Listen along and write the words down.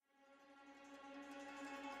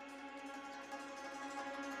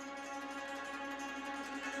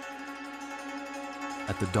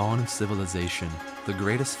At the dawn of civilization, the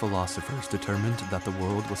greatest philosophers determined that the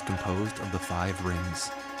world was composed of the 5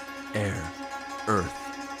 rings: air, earth,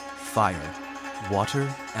 fire, water,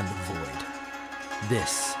 and the void.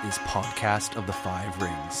 This is Podcast of the 5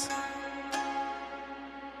 Rings.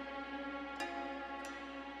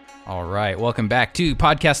 All right, welcome back to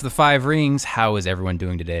Podcast of the 5 Rings. How is everyone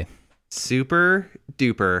doing today? Super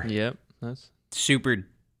duper. Yep, that's Super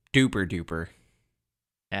duper duper.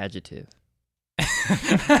 adjective.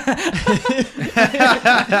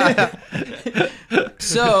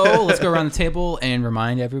 So let's go around the table and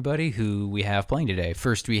remind everybody who we have playing today.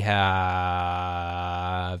 First, we have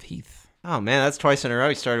Heath. Oh man, that's twice in a row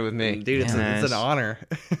he started with me. Dude, it's Nice. an honor.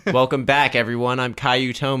 Welcome back, everyone. I'm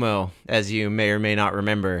Caillou Tomo. As you may or may not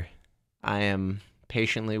remember, I am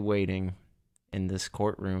patiently waiting in this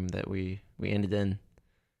courtroom that we ended in,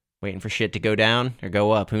 waiting for shit to go down or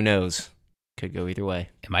go up. Who knows? Could go either way.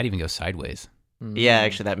 It might even go sideways. Yeah,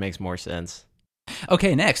 actually, that makes more sense.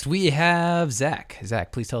 Okay, next we have Zach.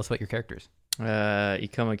 Zach, please tell us about your characters.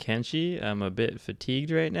 Ikoma Kenshi. I'm a bit fatigued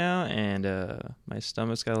right now, and my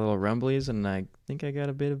stomach's got a little rumblies, and I think I got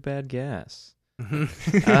a bit of bad gas.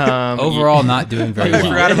 Overall, not doing very I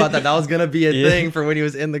well. forgot about that. That was gonna be a thing for when he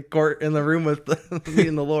was in the court in the room with me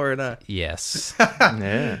and the Lord. Yes.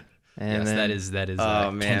 Yeah. And Yes, then, that is. Oh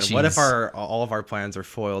man, what if Kenshi's- all of our plans are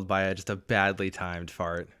foiled by just a badly timed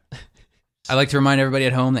fart? I like to remind everybody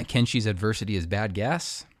at home that Kenshi's adversity is bad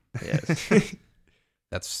gas. Yes.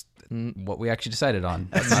 That's what we actually decided on.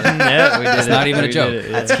 That's Yeah, we did It's it. not even a We joke. did it,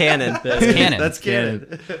 yeah. That's canon. That's canon. That's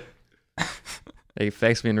canon. It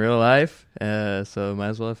affects me in real life, so it might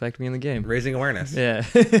as well affect me in the game. Raising awareness. Yeah.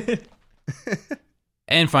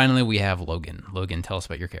 And finally, we have Logan. Logan, tell us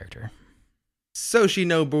about your character. Soshi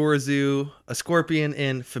no Boruzu, a scorpion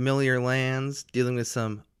in familiar lands, dealing with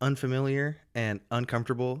some unfamiliar and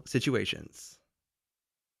uncomfortable situations.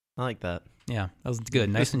 I like that. Yeah, that was good.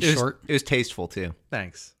 Nice and It was- short. It was tasteful too.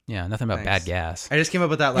 Thanks. Yeah, nothing about Thanks. bad gas. I just came up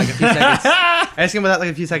with that like a few seconds.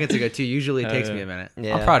 a few seconds ago too. Usually it takes me a minute.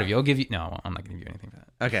 Yeah. I'm proud of you. I'll give you. No, I'm not going to give you anything for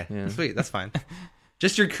that. Okay, Yeah. sweet. That's fine.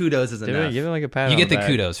 Just your kudos is give enough. it like a pat You on get the back.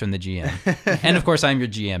 kudos from the GM. And of course, I'm your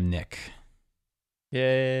GM, Nick.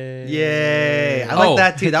 Yay. Yay! I like Oh.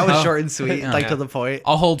 that too. That was Oh. short and sweet, like to the point.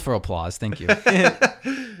 I'll hold for applause. Thank you.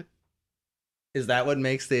 Is that what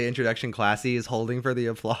makes the introduction classy? Is holding for the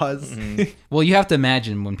applause? Mhm. Well, you have to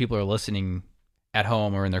imagine when people are listening at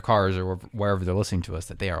home or in their cars or wherever they're listening to us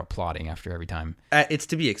that they are applauding after every time. It's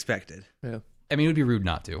to be expected. I mean, it would be rude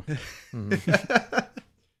not to. Mhm.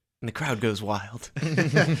 And the crowd goes wild.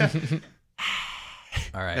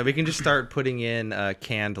 All right. Yeah, we can just start putting in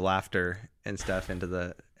canned laughter and stuff into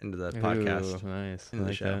the podcast. Ooh, nice. I Into the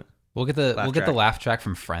like show. that. We'll get the Laugh track. laugh track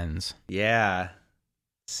from Friends. Yeah.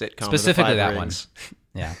 Sitcom. Specifically of the that 5 one. Rings.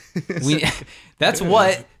 Yeah. That's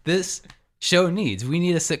what this show needs. We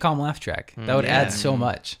need a sitcom laugh track. That would add Yeah. so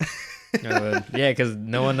much. Yeah, because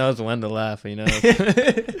no one knows when to laugh, you know?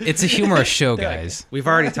 It's a humorous show, guys. We've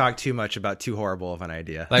already talked too much about too horrible of an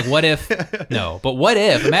idea. Like, what if? No, but what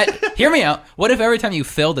if? Hear me out. What if every time you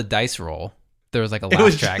failed a dice roll, there was like a laugh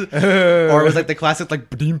was track? or it was like the classic like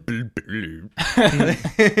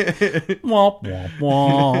Womp, womp,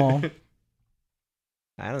 womp.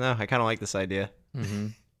 I don't know. I kind of like this idea. Mm-hmm.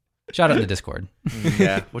 Shout out in the Discord.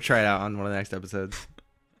 Yeah, we'll try it out on one of the next episodes.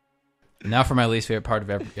 Now for my least favorite part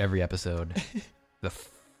of every episode, the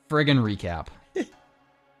friggin' recap.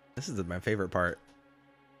 This is my favorite part.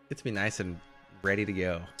 Get to be nice and ready to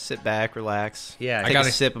go. Sit back, relax. Yeah, Take gotta-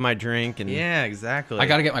 a sip of my drink and yeah, exactly. I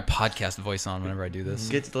got to get my podcast voice on whenever I do this.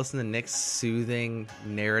 get to listen to Nick's soothing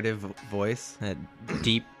narrative voice. that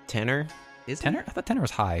deep tenor. Is it? Tenor? I thought tenor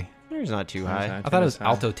was high. Tenor's not too high. I thought it was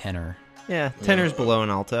alto tenor. Yeah, tenor's below an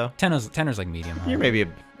alto. Tenor's like medium high. You're maybe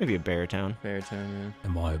a baritone. Baritone,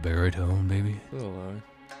 Am I a baritone, baby? yeah. A little lower.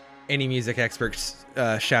 Any music experts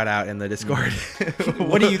shout out in the Discord.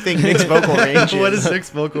 What do you think Nick's vocal range is? What is Nick's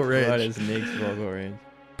vocal range? What is Nick's vocal range?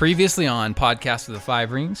 Previously on Podcast of the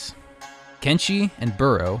 5 Rings, Kenshi and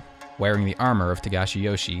Burrow, wearing the armor of Togashi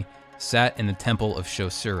Yoshi, sat in the temple of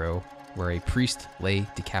Shosuro, where a priest lay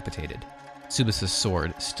decapitated, Tsubasa's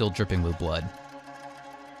sword still dripping with blood.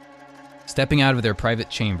 Stepping out of their private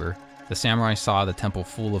chamber, the samurai saw the temple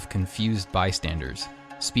full of confused bystanders,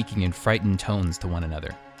 speaking in frightened tones to one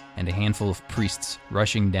another, and a handful of priests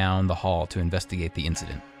rushing down the hall to investigate the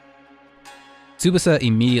incident. Tsubasa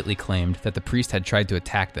immediately claimed that the priest had tried to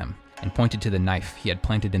attack them and pointed to the knife he had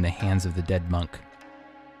planted in the hands of the dead monk.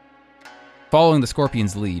 Following the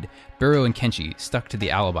Scorpion's lead, Burrow and Kenshi stuck to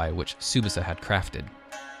the alibi which Tsubasa had crafted.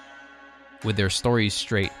 With their stories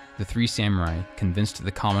straight, the three samurai convinced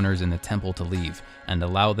the commoners in the temple to leave and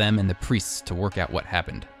allow them and the priests to work out what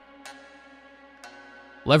happened.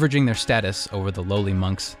 Leveraging their status over the lowly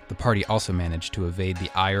monks, the party also managed to evade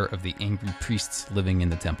the ire of the angry priests living in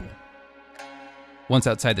the temple. Once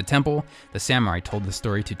outside the temple, the samurai told the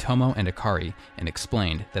story to Tomo and Akari and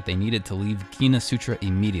explained that they needed to leave Gina Sutra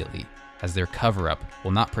immediately, as their cover-up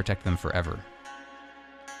will not protect them forever.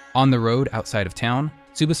 On the road outside of town,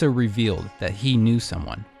 Tsubasa revealed that he knew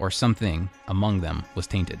someone, or something, among them was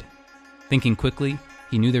tainted. Thinking quickly,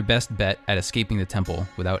 he knew their best bet at escaping the temple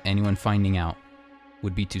without anyone finding out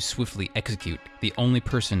would be to swiftly execute the only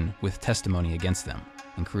person with testimony against them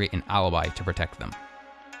and create an alibi to protect them.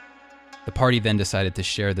 The party then decided to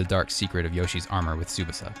share the dark secret of Yoshi's armor with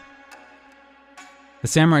Tsubasa. The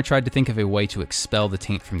samurai tried to think of a way to expel the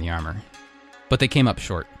taint from the armor, but they came up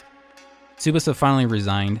short. Tsubasa finally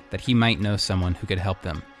resigned that he might know someone who could help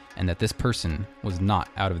them, and that this person was not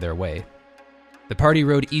out of their way. The party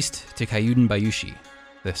rode east to Kaiuden Bayushi,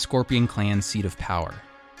 the Scorpion Clan seat of power.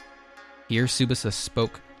 Here, Tsubasa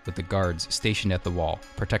spoke with the guards stationed at the wall,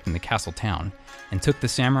 protecting the castle town, and took the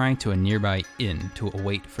samurai to a nearby inn to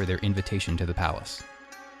await for their invitation to the palace.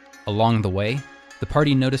 Along the way, the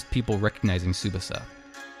party noticed people recognizing Tsubasa.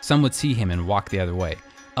 Some would see him and walk the other way.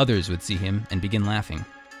 Others would see him and begin laughing.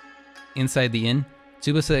 Inside the inn,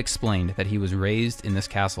 Tsubasa explained that he was raised in this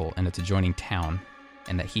castle and its adjoining town,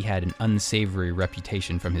 and that he had an unsavory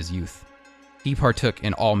reputation from his youth. He partook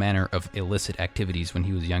in all manner of illicit activities when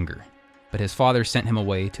he was younger, but his father sent him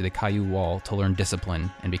away to the Kaiu Wall to learn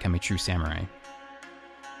discipline and become a true samurai.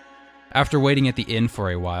 After waiting at the inn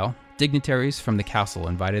for a while, dignitaries from the castle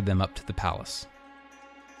invited them up to the palace.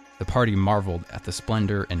 The party marveled at the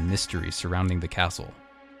splendor and mystery surrounding the castle,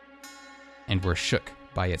 and were shook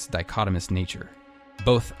by its dichotomous nature,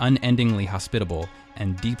 both unendingly hospitable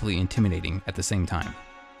and deeply intimidating at the same time.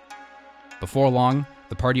 Before long,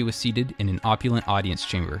 the party was seated in an opulent audience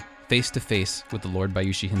chamber, face to face with the Lord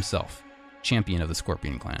Bayushi himself, champion of the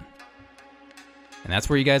Scorpion Clan. And that's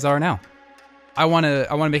where you guys are now. I want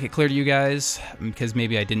to make it clear to you guys, because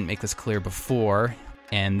maybe I didn't make this clear before,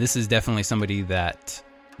 and this is definitely somebody that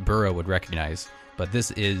Burrow would recognize, but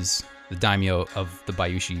this is the daimyo of the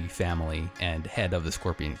Bayushi family and head of the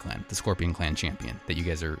Scorpion Clan champion that you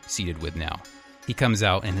guys are seated with now. He comes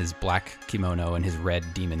out in his black kimono and his red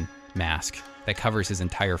demon mask that covers his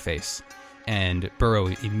entire face, and Burrow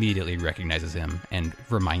immediately recognizes him and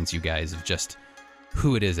reminds you guys of just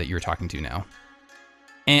who it is that you're talking to now.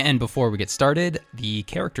 And before we get started, the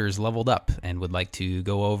characters leveled up and would like to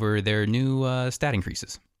go over their new stat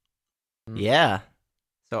increases. Yeah.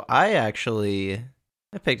 So I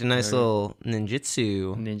picked a nice little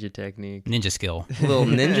ninjutsu, Ninja technique. Ninja skill. little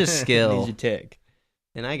ninja skill, Ninja tech.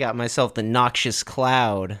 and I got myself the Noxious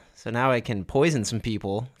Cloud. So now I can poison some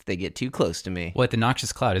people if they get too close to me. What, the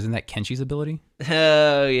Noxious Cloud? Isn't that Kenshi's ability?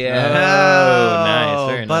 Oh, yeah. Oh,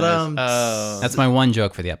 nice. Very but, nice. Oh. That's my one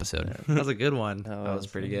joke for the episode. That was a good one. Oh, That was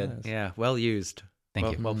pretty good. nice. Yeah, well used.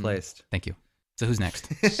 Thank you. Well placed. Thank you. So who's next?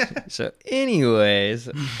 So, anyways,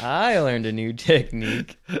 I learned a new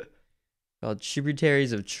technique called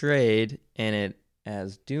Tributaries of Trade, and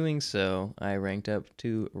as doing so, I ranked up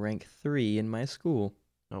to rank 3 in my school.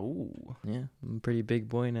 Oh, Yeah, I'm a pretty big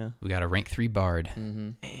boy now. We got a rank 3 bard.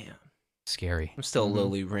 Mm-hmm. damn. Scary. I'm still Mhm. a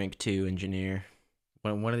lowly rank 2 engineer.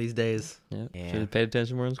 One of these days. Yeah, Yeah. should have paid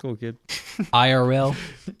attention more in school, kid. IRL,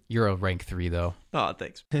 you're a rank 3 though. Oh,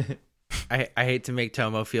 thanks. I hate to make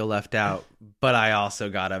Tomo feel left out, but I also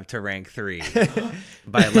got up to rank 3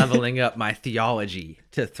 by leveling up my theology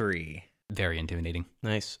to 3. Very intimidating.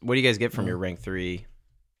 Nice. What do you guys get from your rank 3?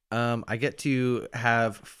 I get to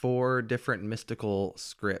have 4 different mystical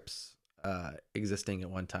scripts existing at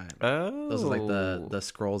one time. Oh, Those are like the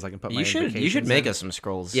scrolls I can put my you should invocations make in. us some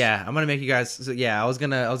scrolls. Yeah, I'm gonna make you guys. So yeah, I was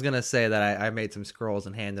gonna say that I made some scrolls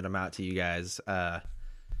and handed them out to you guys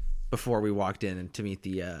before we walked in and to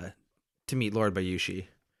meet Lord Bayushi.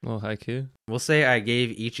 Well, haiku. We'll say I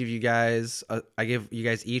gave each of you guys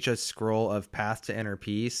each a scroll of Path to Inner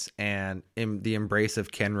Peace and the Embrace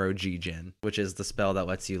of Kenro Jijin, which is the spell that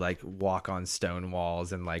lets you like walk on stone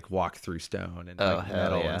walls and like walk through stone and like, hell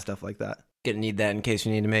metal yeah. and stuff like that. Gonna need that in case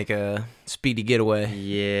you need to make a speedy getaway.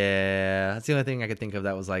 Yeah, that's the only thing I could think of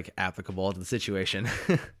that was like applicable to the situation.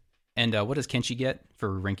 And what does Kenshi get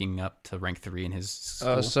for ranking up to rank 3 in his school?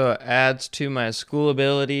 Oh, so it adds to my school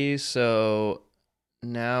ability. So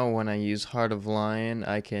now when I use Heart of Lion,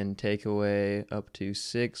 I can take away up to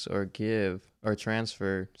 6 or give or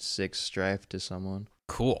transfer 6 strife to someone.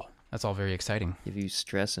 Cool. That's all very exciting. Give you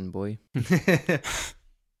stressing, boy. So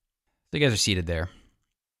you guys are seated there.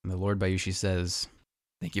 And the Lord Bayushi says,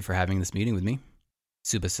 Thank you for having this meeting with me.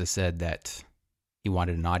 Tsubasa said that he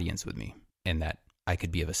wanted an audience with me and that I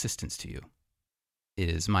could be of assistance to you. It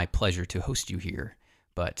is my pleasure to host you here,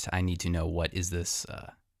 but I need to know what is this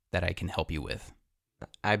that I can help you with.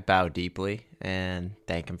 I bow deeply and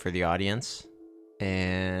thank him for the audience.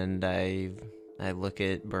 And I look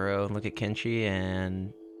at Burrow and look at Kenshi,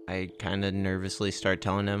 and I kind of nervously start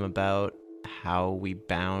telling him about how we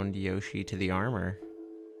bound Yoshi to the armor,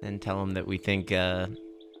 and tell him that we think that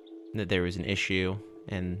there was an issue,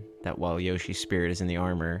 and that while Yoshi's spirit is in the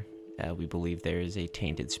armor, we believe there is a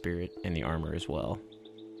tainted spirit in the armor as well.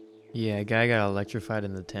 Yeah, a guy got electrified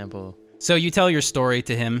in the temple. So you tell your story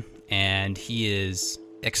to him, and he is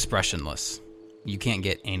expressionless. You can't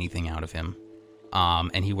get anything out of him.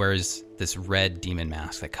 And he wears this red demon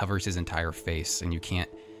mask that covers his entire face, and you can't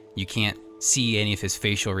see any of his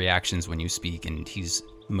facial reactions when you speak, and he's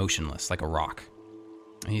motionless like a rock.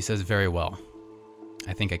 And he says, very well.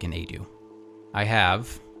 I think I can aid you. I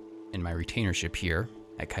have, in my retainership here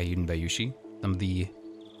at Kaiuden Bayushi, some of the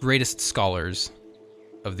greatest scholars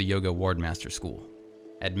of the Yoga Wardmaster School.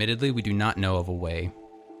 Admittedly, we do not know of a way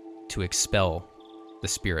to expel the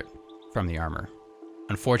spirit from the armor.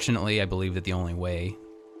 Unfortunately, I believe that the only way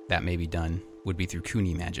that may be done would be through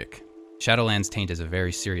Kuni magic. Shadowlands Taint is a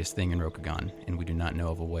very serious thing in Rokugan, and we do not know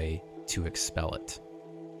of a way to expel it.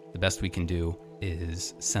 The best we can do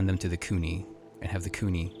is send them to the Kuni and have the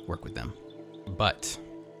Kuni work with them. But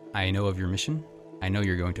I know of your mission. I know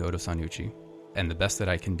you're going to Otosan Uchi, and the best that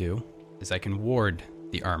I can do is I can ward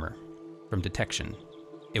the armor from detection.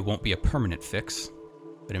 It won't be a permanent fix,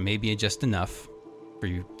 but it may be just enough for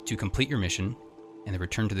you to complete your mission and then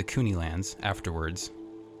return to the Kuni lands afterwards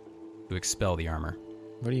to expel the armor.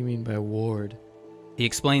 What do you mean by ward? He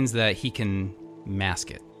explains that he can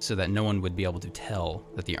mask it so that no one would be able to tell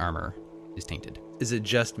that the armor is tainted. Is it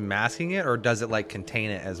just masking it, or does it like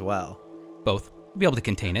contain it as well? Both. Be able to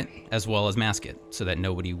contain it as well as mask it so that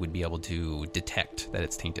nobody would be able to detect that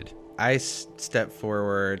it's tainted. I step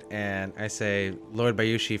forward and I say, Lord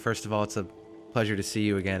Bayushi, first of all, it's a pleasure to see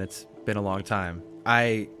you again. It's been a long time.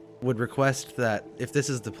 I would request that if this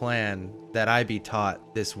is the plan, that I be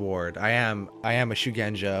taught this ward. I am a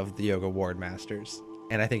Shugenja of the Yoga Ward Masters,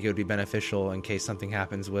 and I think it would be beneficial in case something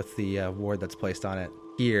happens with the ward that's placed on it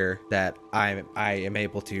here, that I am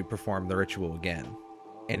able to perform the ritual again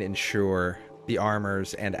and ensure the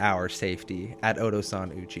armor's and our safety at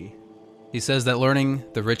Otosan Uchi. He says that learning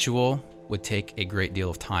the ritual would take a great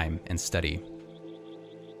deal of time and study,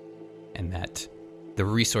 and that the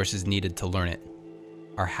resources needed to learn it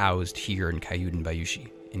are housed here in Kaiuden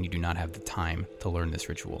Bayushi, and you do not have the time to learn this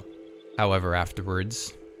ritual. However,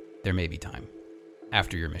 afterwards, there may be time.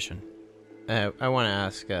 After your mission. I want to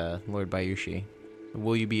ask Lord Bayushi,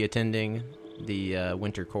 will you be attending the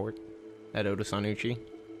Winter Court at Otosan Uchi?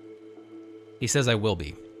 He says I will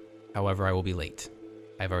be. However, I will be late.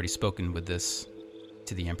 I've already spoken with this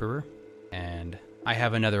to the Emperor, and I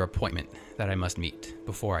have another appointment that I must meet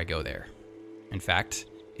before I go there. In fact,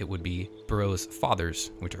 it would be Burrow's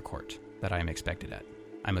father's Winter Court that I am expected at.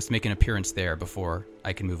 I must make an appearance there before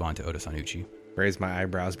I can move on to Otosan Uchi. Raise my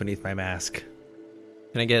eyebrows beneath my mask.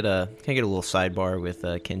 Can I get a little sidebar with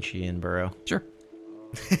Kenshi and Burrow? Sure.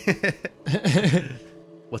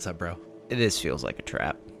 What's up, bro? This feels like a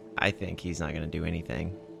trap. I think he's not going to do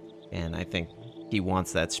anything, and I think he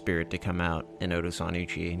wants that spirit to come out in Otosan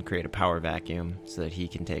Uchi and create a power vacuum so that he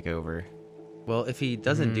can take over. Well, if he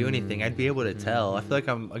doesn't do anything, I'd be able to tell. I feel like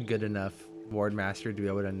I'm a good enough ward master to be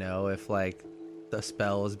able to know if like the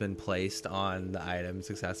spell has been placed on the item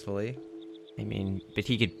successfully. I mean, but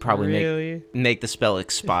he could probably make the spell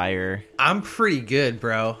expire. I'm pretty good,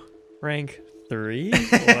 bro. Rank 3?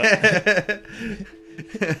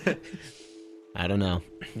 I don't know.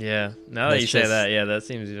 Yeah. Now that you say that, yeah, that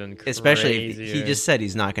seems even crazier. Especially if he just said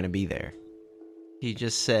he's not going to be there. He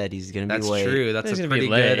just said he's going to be late. That's true. That's He's a gonna pretty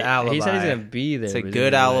be late. good alibi. He said he's going to be there. It's a but he's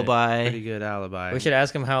good gonna be late. alibi. Pretty good alibi. We should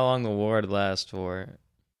ask him how long the ward lasts for.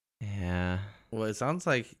 Yeah. Well, it sounds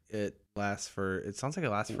like it lasts for. It sounds like it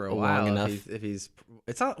lasts for a Long while. enough. If he's,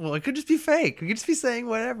 it's not. Well, it could just be fake. We could just be saying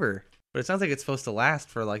whatever. But it sounds like it's supposed to last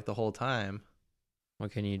for like the whole time.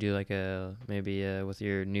 What can you do? Like maybe with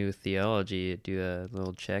your new theology, do a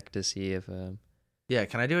little check to see if. Yeah,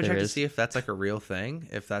 can I do a check There to is. see if that's like a real thing?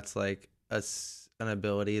 If that's like an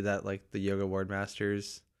ability that like the Yoga Ward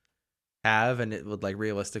Masters have, and it would like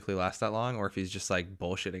realistically last that long, or if he's just like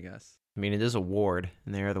bullshitting us. I mean, it is a ward,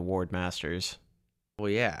 and they are the ward masters. Well,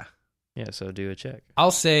 yeah. Yeah, so do a check.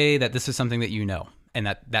 I'll say that this is something that you know, and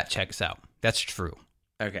that checks out. That's true.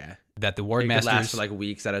 Okay. that the ward It could masters last for like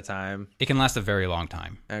weeks at a time. it can last a very long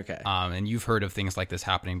time. Okay. And you've heard of things like this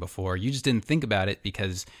happening before. You just didn't think about it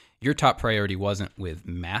because your top priority wasn't with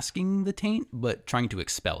masking the taint, but trying to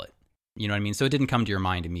expel it. You know what I mean? So it didn't come to your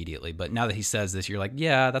mind immediately. But now that he says this, you're like,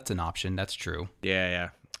 yeah, that's an option. That's true. Yeah.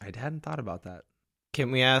 I hadn't thought about that.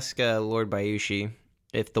 Can we ask Lord Bayushi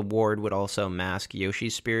if the ward would also mask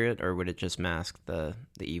Yoshi's spirit, or would it just mask the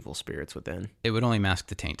evil spirits within? It would only mask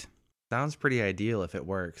the taint. Sounds pretty ideal if it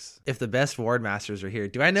works. If the best ward masters are here,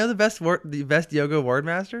 do I know the best yoga ward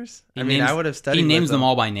masters? I would have studied. He names with them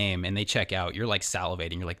all by name, and they check out. You're like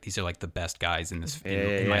salivating. You're like, these are like the best guys in this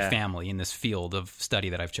in my family, in this field of study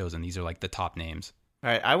that I've chosen. These are like the top names. All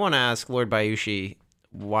right, I want to ask Lord Bayushi,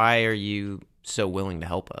 why are you so willing to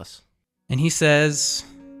help us? And he says,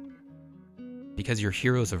 because you're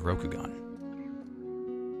heroes of Rokugan.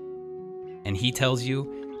 And he tells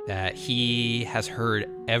you that he has heard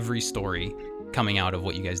every story coming out of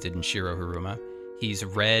what you guys did in Shiro Haruma. He's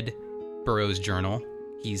read Burroughs' journal.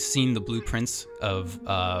 He's seen the blueprints of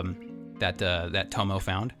that Tomo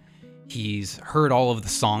found. He's heard all of the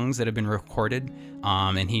songs that have been recorded,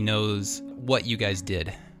 and he knows what you guys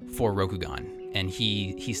did for Rokugan. And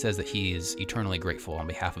he says that he is eternally grateful on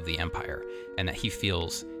behalf of the Empire, and that he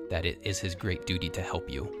feels that it is his great duty to help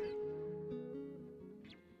you.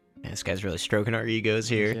 Man, this guy's really stroking our egos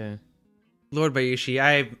here. Yeah. Lord Bayushi,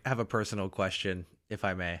 I have a personal question, if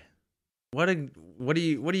I may. What are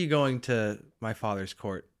you going to my father's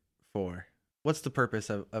court for? What's the purpose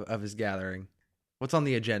of his gathering? What's on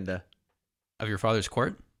the agenda? Of your father's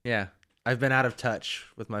court? Yeah, I've been out of touch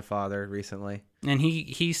with my father recently. And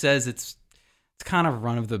he says it's kind of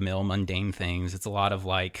run-of-the-mill mundane things. It's a lot of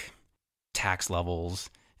like tax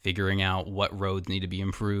levels, figuring out what roads need to be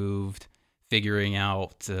improved, figuring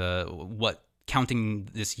out what counting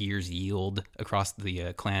this year's yield across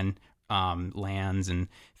the clan lands, and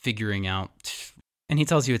figuring out. And he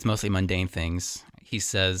tells you it's mostly mundane things. He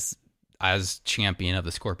says, as champion of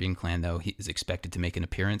the Scorpion clan, though, he is expected to make an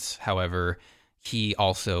appearance. However, he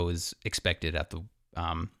also is expected at the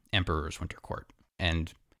Emperor's Winter Court.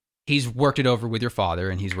 And he's worked it over with your father,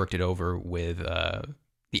 and he's worked it over with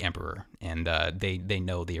the Emperor. And they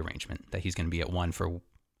know the arrangement, that he's going to be at one for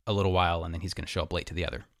a little while, and then he's going to show up late to the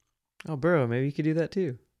other. Oh, bro, maybe you could do that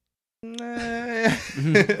too. I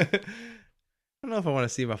don't know if I want to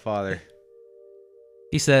see my father.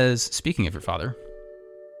 He says, speaking of your father,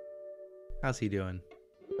 How's he doing?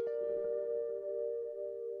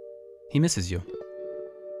 he misses you.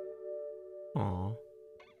 Aw.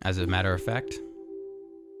 As a matter of fact,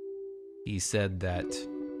 he said that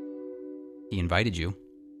he invited you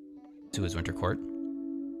to his winter court,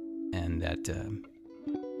 and that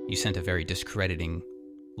you sent a very discrediting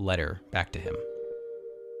letter back to him.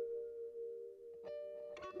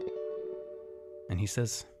 And he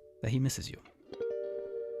says that he misses you.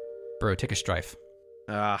 Bro, take a strife.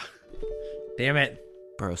 Ah, damn it.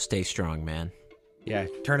 Bro, stay strong, man. Yeah,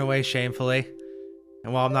 turn away shamefully.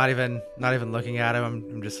 And while I'm not even looking at him,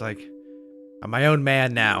 I'm just like, I'm my own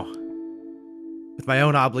man now, with my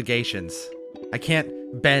own obligations. I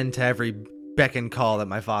can't bend to every beck and call that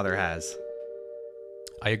my father has.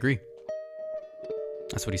 I agree.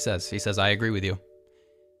 That's what he says. He says, I agree with you.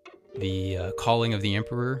 The calling of the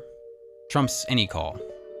Emperor trumps any call.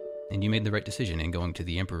 And you made the right decision in going to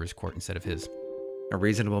the Emperor's court instead of his. A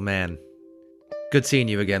reasonable man. Good seeing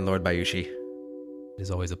you again, Lord Bayushi. It is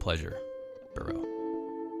always a pleasure, Burrow.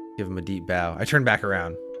 Give him a deep bow. I turn back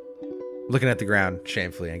around, looking at the ground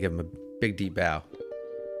shamefully. I give him a big deep bow.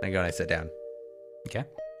 I go and I sit down. Okay.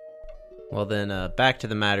 Well then, back to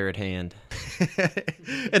the matter at hand.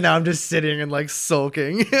 And now I'm just sitting and like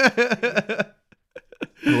sulking.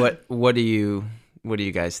 What do you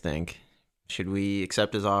guys think? Should we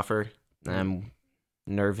accept his offer?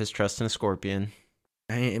 Nerve his trust in a scorpion.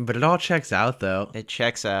 But it all checks out, though. It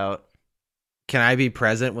checks out. Can I be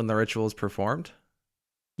present when the ritual is performed?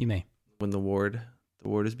 You may. When the ward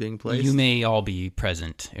is being placed? You may all be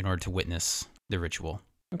present in order to witness the ritual.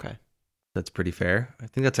 Okay. That's pretty fair. I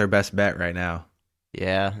think that's our best bet right now.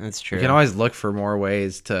 Yeah, that's true. We can always look for more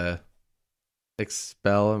ways to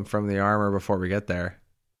expel him from the armor before we get there.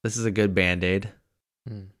 This is a good band-aid.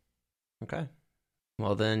 Okay.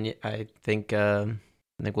 Well then, I think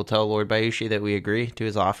we'll tell Lord Bayushi that we agree to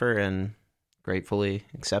his offer and gratefully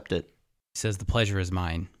accept it. He says, the pleasure is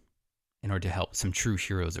mine in order to help some true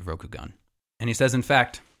heroes of Rokugan. And he says, in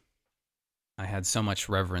fact, I had so much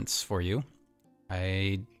reverence for you.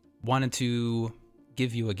 I wanted to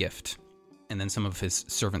give you a gift. And then some of his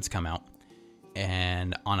servants come out.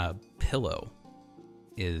 And on a pillow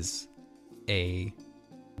is a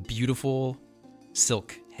beautiful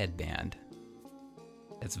silk headband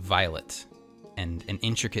It's violet and an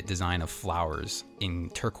intricate design of flowers in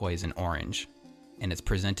turquoise and orange. And it's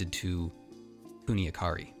presented to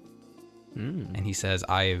Kuniakari. And he says,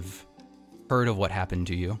 I've heard of what happened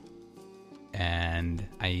to you, and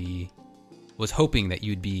I was hoping that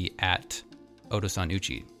you'd be at Otosan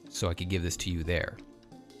Uchi so I could give this to you there.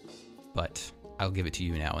 But I'll give it to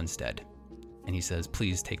you now instead. And he says,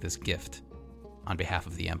 please take this gift on behalf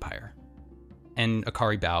of the Empire. And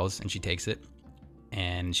Akari bows, and she takes it,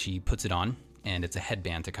 and she puts it on, and it's a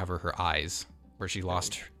headband to cover her eyes where she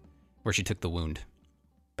took the wound.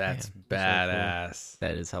 That's Man, badass.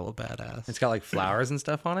 That is hella badass. It's got like flowers and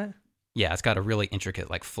stuff on it. Yeah, it's got a really intricate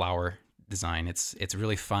like flower design. It's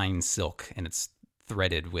really fine silk, and it's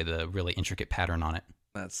threaded with a really intricate pattern on it.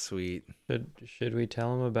 That's sweet. Should we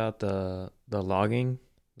tell him about the logging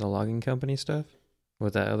company stuff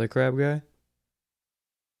with that other crab guy?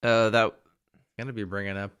 That Gonna be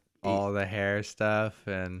bringing up all the hair stuff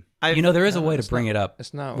and There is a way to it's bring not- it up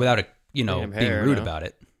It's not without bringing being hair, rude no? about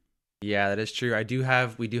it. yeah, that is true.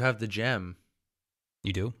 We do have the gem.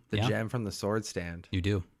 You do? The Yeah, gem from the sword stand. you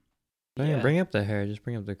do. Don't even Yeah. bring up the hair. Just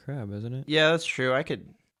bring up the crab, isn't it? Yeah, that's true. I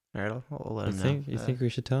could. All right, I'll let him know. You think we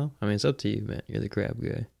should tell him? I mean, it's up to you, man. You're the crab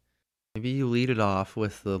guy. Maybe you lead it off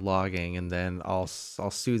with the logging, and then I'll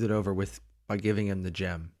soothe it over by giving him the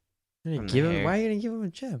gem. From the hair. Why are you gonna give him a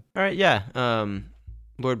gem? All right, yeah.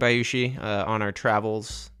 Lord Bayushi, on our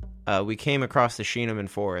travels, we came across the Shinomen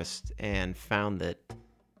Forest and found that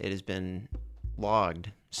it has been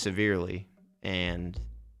logged severely, and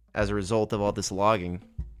as a result of all this logging,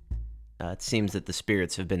 it seems that the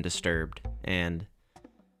spirits have been disturbed, and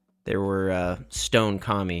there were stone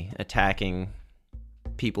kami attacking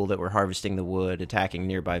people that were harvesting the wood, attacking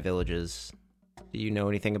nearby villages. Do you know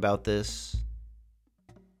anything about this?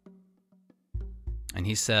 And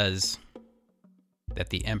he says that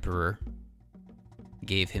the Emperor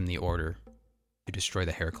gave him the order to destroy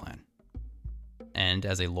the Hair Clan. And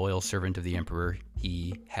as a loyal servant of the Emperor,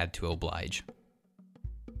 he had to oblige.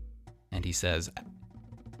 And he says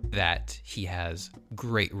that he has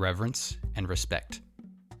great reverence and respect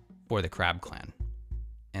for the Crab Clan.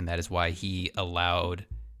 And that is why he allowed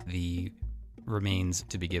the remains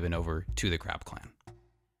to be given over to the Crab Clan.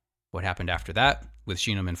 What happened after that with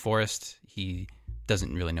Shinomen Forest, he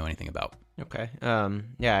doesn't really know anything about. Okay.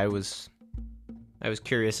 Yeah, I was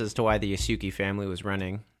curious as to why the Yasuki family was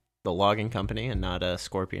running the logging company and not a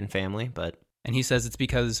Scorpion family, but And he says it's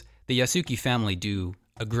because the Yasuki family do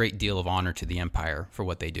a great deal of honor to the Empire for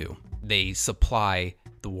what they do. They supply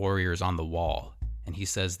the warriors on the wall. And he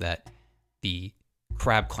says that the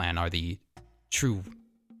Crab Clan are the true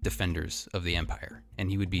defenders of the Empire. And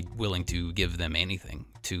he would be willing to give them anything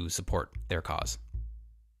to support their cause.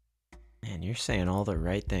 man, you're saying all the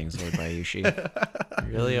right things, Lord Bayushi.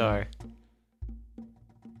 You really are.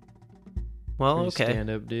 Well, okay. Stand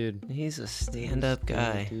up, dude. He's a stand-up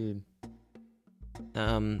guy. Dude.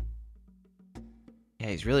 Yeah,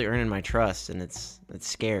 he's really earning my trust, and it's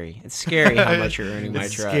scary. It's scary how much you're earning my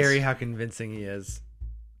It's trust. scary how convincing he is.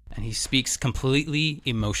 And he speaks completely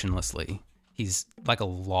emotionlessly. He's like a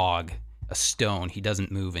log, a stone. He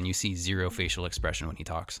doesn't move, and you see zero facial expression when he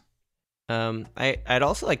talks. I'd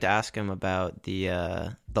also like to ask him about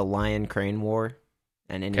the Lion Crane War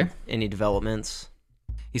and any developments.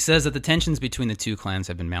 He says that the tensions between the two clans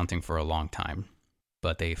have been mounting for a long time,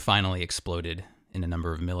 but they finally exploded in a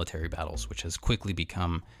number of military battles, which has quickly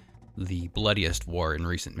become the bloodiest war in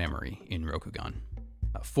recent memory in Rokugan.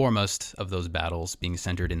 Foremost of those battles being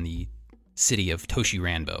centered in the city of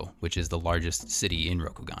Toshiranbo, which is the largest city in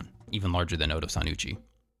Rokugan, even larger than Otosan Uchi.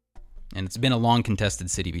 And it's been a long contested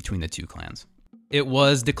city between the two clans. It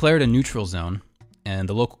was declared a neutral zone, and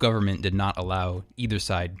the local government did not allow either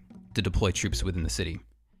side to deploy troops within the city.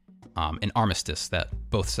 An armistice that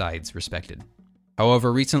both sides respected.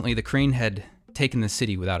 However, recently the Crane had taken the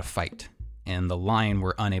city without a fight, and the Lion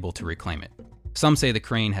were unable to reclaim it. Some say the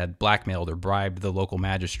Crane had blackmailed or bribed the local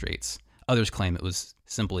magistrates. Others claim it was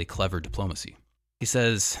simply clever diplomacy. He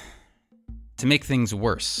says, to make things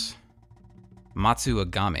worse, Matsu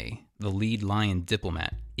Agame, the lead Lion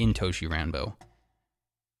diplomat in Toshiranbo,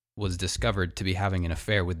 was discovered to be having an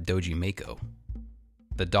affair with Doji Mako,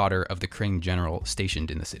 the daughter of the Crane general stationed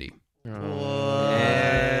in the city.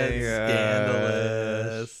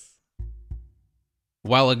 Scandalous.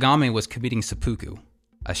 While Agame was committing seppuku,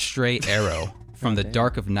 a stray arrow from the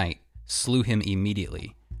dark of night slew him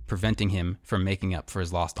immediately, preventing him from making up for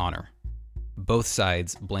his lost honor. Both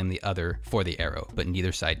sides blame the other for the arrow, but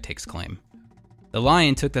neither side takes claim. The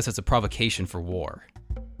Lion took this as a provocation for war,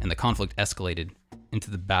 and the conflict escalated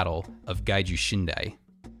into the Battle of Gaiju Shindai.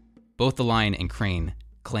 Both the Lion and Crane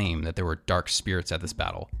claim that there were dark spirits at this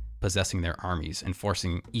battle, possessing their armies and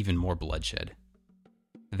forcing even more bloodshed.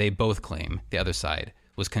 They both claim the other side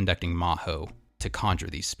was conducting Maho to conjure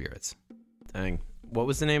these spirits. Dang. What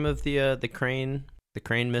was the name of the crane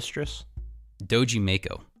mistress? Doji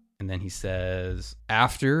Mako. And then he says,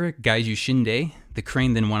 after Gaiju Shinde, the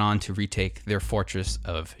crane then went on to retake their fortress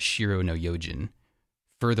of Shiro no Yojin,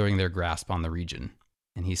 furthering their grasp on the region.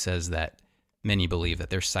 And he says that many believe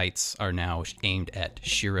that their sights are now aimed at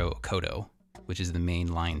Shiro Okoto, which is the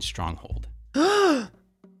main lion stronghold.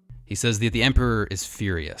 He says that the emperor is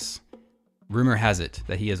furious. Rumor has it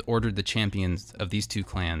that he has ordered the champions of these two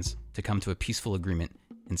clans to come to a peaceful agreement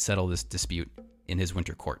and settle this dispute in his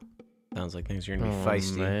winter court. Sounds like things are going to be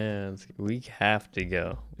feisty. Man, we have to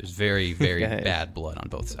go. There's very, very Guys. bad blood on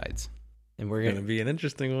both sides. And we're It's going gonna to be an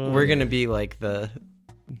interesting one. we're going to be like the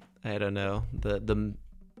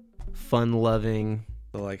fun-loving.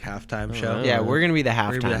 the like halftime Oh, show. wow. Yeah, we're going to be the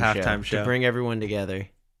We're gonna halftime, be the halftime show. to bring everyone together.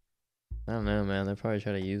 I don't know, man. They're probably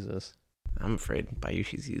trying to use us. I'm afraid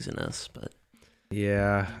Bayushi's using us, but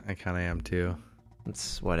Yeah, I kind of am too.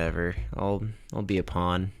 it's whatever. I'll be a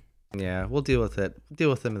pawn. Yeah, we'll deal with it. Deal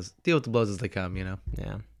with the blows as they come. You know.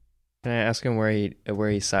 Yeah. Can I ask him where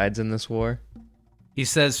he sides in this war? He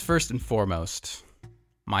says, first and foremost,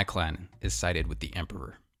 my clan is sided with the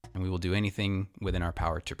emperor, and we will do anything within our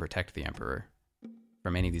power to protect the emperor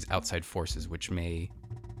from any of these outside forces which may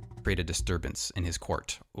create a disturbance in his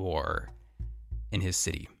court or in his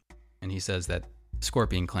city. And he says that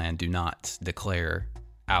Scorpion clan do not declare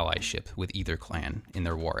allyship with either clan in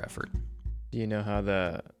their war effort. Do you know how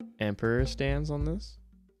the Emperor stands on this?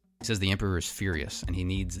 He says the emperor is furious and he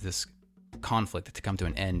needs this conflict to come to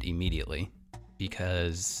an end immediately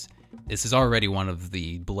because this is already one of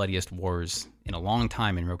the bloodiest wars in a long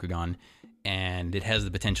time in Rokugan, and it has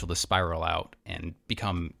the potential to spiral out and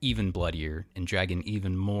become even bloodier and drag in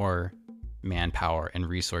even more manpower and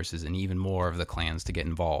resources and even more of the clans to get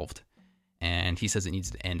involved. And he says it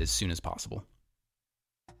needs to end as soon as possible.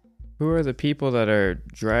 Who are the people that are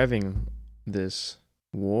driving this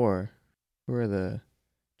war? Who are the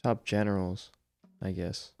top generals, I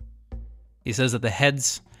guess? He says that the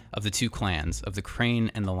heads of the two clans, of the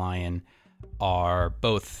Crane and the Lion, are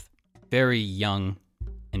both very young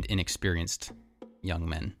and inexperienced young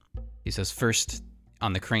men. He says first,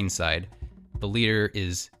 on the Crane side, the leader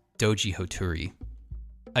is Doji Hoturi,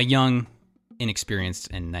 a young, inexperienced,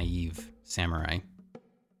 and naive samurai.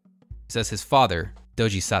 He says his father,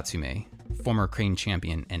 Doji Satsume, former Crane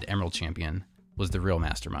champion and Emerald champion, was the real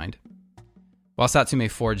mastermind. While Satsume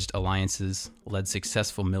forged alliances, led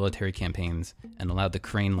successful military campaigns, and allowed the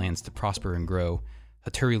Crane lands to prosper and grow,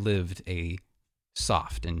 Hattori lived a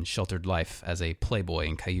soft and sheltered life as a playboy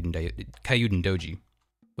in Kyuden Doji.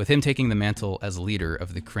 With him taking the mantle as leader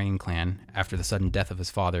of the Crane clan after the sudden death of his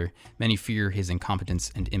father, many fear his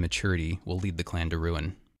incompetence and immaturity will lead the clan to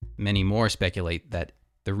ruin. Many more speculate that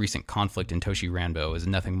the recent conflict in Toshi Ranbo is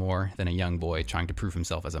nothing more than a young boy trying to prove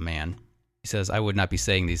himself as a man. He says, I would not be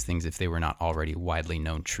saying these things if they were not already widely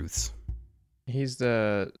known truths. He's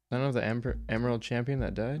the son of the Emerald champion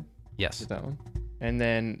that died? Yes. Is that one? And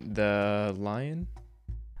then the Lion?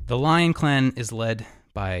 The Lion clan is led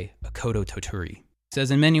by Akoto Toturi. It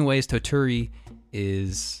says in many ways Toturi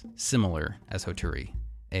is similar as Hoturi,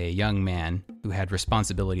 a young man who had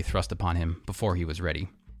responsibility thrust upon him before he was ready.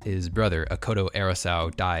 His brother, Akoto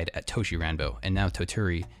Arasao, died at Toshi Ranbo, and now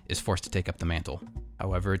Toturi is forced to take up the mantle.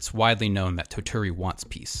 However, it's widely known that Toturi wants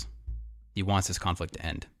peace. He wants this conflict to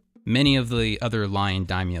end. Many of the other Lion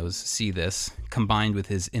daimyos see this, combined with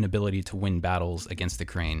his inability to win battles against the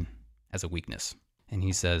Crane, as a weakness. And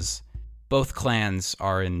he says, both clans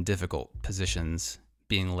are in difficult positions,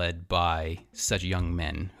 being led by such young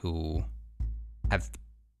men who have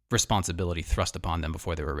responsibility thrust upon them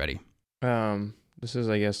before they were ready. This is,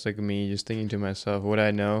 I guess, like me just thinking to myself, would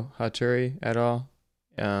I know Hattori at all?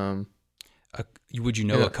 Would you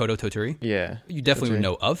know Yeah. Akoto Toturi? Yeah. You definitely would Toturi.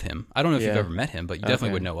 know of him. I don't know if you've Yeah. ever met him, but you definitely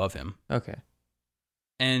Okay. would know of him. Okay.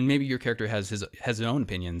 And maybe your character has his own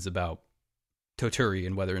opinions about Toturi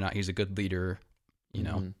and whether or not he's a good leader, you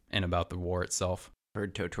know, Mhm. and about the war itself.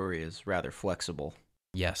 Heard Toturi is rather flexible.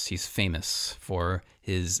 Yes, he's famous for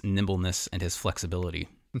his nimbleness and his flexibility.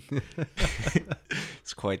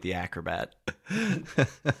 It's quite the acrobat.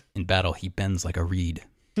 In battle, he bends like a reed.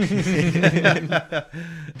 You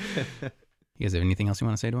guys have anything else you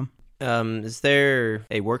want to say to him? Is there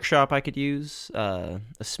a workshop I could use? A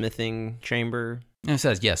smithing chamber? And it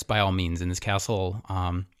says, yes, by all means, in this castle,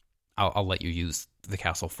 I'll let you use the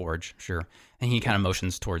castle forge, sure. And he kind of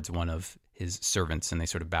motions towards one of his servants, and they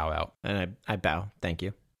sort of bow out. And I bow. Thank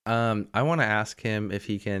you. I want to ask him if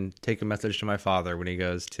he can take a message to my father when he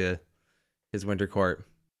goes to his winter court.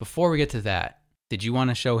 Before we get to that, did you want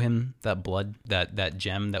to show him that blood, that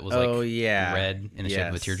gem that was like red in the shape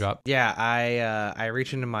of a teardrop? Yeah, I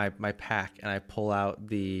reach into my pack and I pull out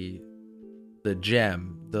the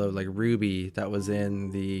gem, the like ruby that was in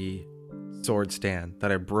the sword stand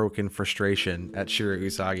that I broke in frustration at Shiro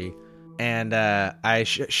Usagi. And I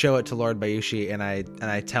show it to Lord Bayushi, and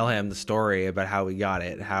I tell him the story about how we got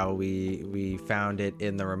it, how we found it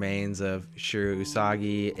in the remains of Shiro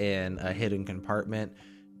Usagi in a hidden compartment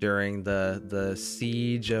during the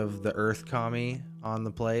siege of the Earth Kami on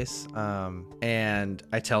the place. And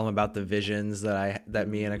I tell him about the visions that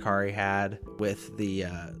me and Akari had with the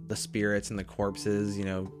spirits and the corpses, you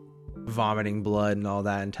know, vomiting blood and all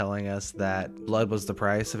that, and telling us that blood was the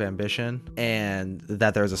price of ambition, and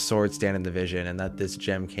that there was a sword stand in the vision, and that this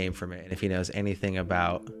gem came from it, and if he knows anything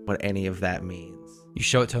about what any of that means. You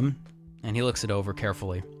show it to him, and he looks it over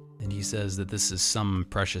carefully, and he says that this is some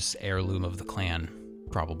precious heirloom of the clan,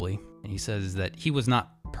 probably. And he says that he was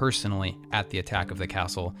not personally at the attack of the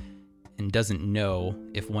castle, and doesn't know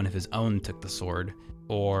if one of his own took the sword,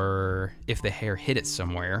 or if the hair hid it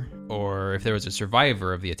somewhere, or if there was a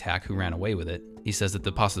survivor of the attack who ran away with it. He says that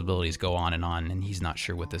the possibilities go on, and he's not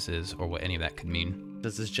sure what this is or what any of that could mean.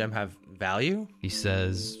 Does this gem have value? He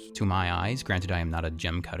says, to my eyes, granted I am not a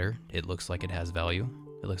gem cutter, it looks like it has value.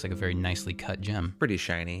 It looks like a very nicely cut gem. Pretty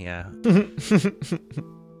shiny, yeah.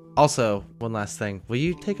 Also, one last thing. Will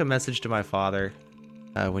you take a message to my father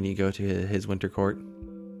when you go to his winter court?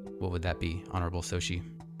 What would that be, Honorable Soshi?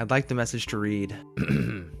 I'd like the message to read,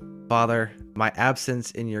 Father, my absence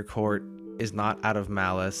in your court is not out of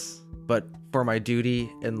malice, but for my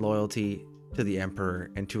duty and loyalty to the Emperor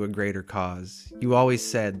and to a greater cause. You always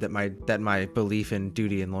said that my belief in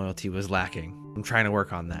duty and loyalty was lacking. I'm trying to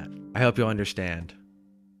work on that. I hope you'll understand.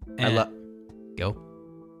 Go.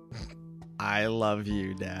 I love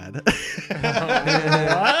you, Dad. What?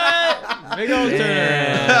 Big old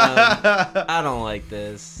turn. I don't like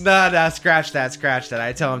this. Nah, scratch that.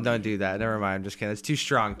 I tell him don't do that. Never mind, I'm just kidding. It's too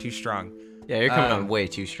strong. Yeah, you're coming on way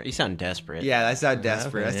too strong. You sound desperate. Yeah, I sound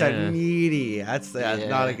desperate. I sound needy. That's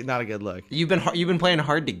not a good look. You've been playing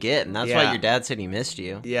hard to get, and that's why your dad said he missed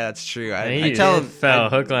you. Yeah, that's true. I tell him fell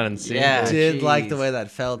hook, line, and sinker. Yeah. I did like the Jeez. way that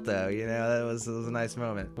felt, though. You know, it was a nice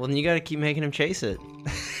moment. Well, then you got to keep making him chase it.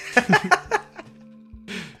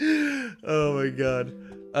 Oh my god.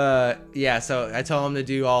 Yeah, so I tell him to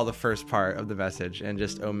do all the first part of the message and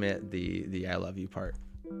just omit the I love you part.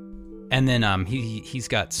 And then he's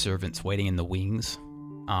got servants waiting in the wings.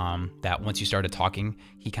 That once you started talking,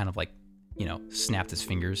 he kind of like, you know, snapped his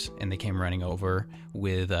fingers, and they came running over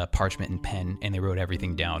with parchment and pen, and they wrote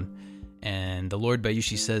everything down. And the Lord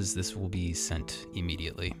Bayushi says this will be sent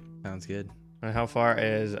immediately. Sounds good. How far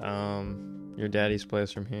is your daddy's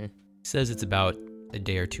place from here? He says it's about a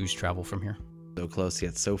day or two's travel from here. So close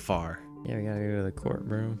yet so far. Yeah, we gotta go to the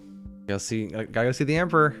courtroom. Gotta go see the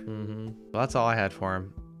Emperor. Mm-hmm. Well, that's all I had for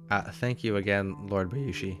him. Thank you again, Lord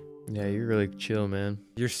Bayushi. Yeah, you're really chill, man.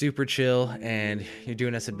 You're super chill, and you're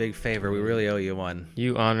doing us a big favor. We really owe you one.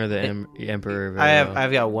 You honor the emperor. Very well.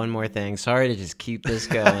 I've got one more thing. Sorry to just keep this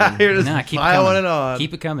going. You're just Nah, keep it piling coming. it on.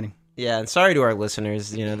 Keep it coming. Yeah, and sorry to our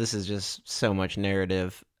listeners. You know, this is just so much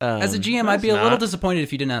narrative. As a GM, I'd be a little disappointed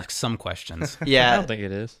if you didn't ask some questions. I Yeah, don't think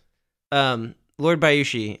it is. Lord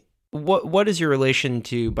Bayushi, what is your relation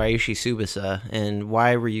to Bayushi Tsubasa, and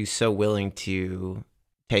why were you so willing to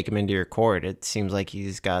take him into your court? It seems like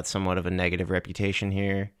he's got somewhat of a negative reputation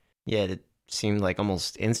here. Yet it seemed like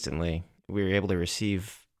almost instantly we were able to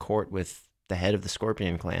receive court with the head of the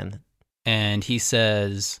Scorpion clan. And he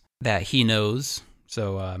says that he knows.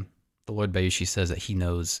 So the Lord Bayushi says that he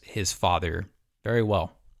knows his father very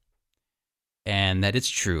well. And that it's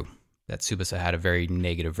true that Tsubasa had a very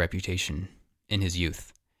negative reputation in his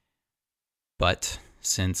youth. But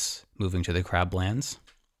since moving to the Crablands,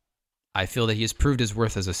 I feel that he has proved his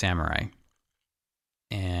worth as a samurai.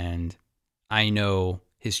 And I know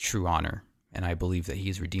his true honor, and I believe that he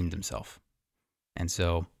has redeemed himself. And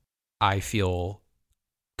so I feel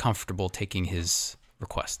comfortable taking his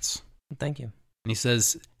requests. Thank you. And he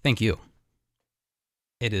says, thank you.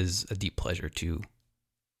 It is a deep pleasure to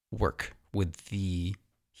work with the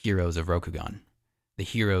heroes of Rokugan, the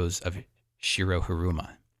heroes of Shiro Haruma.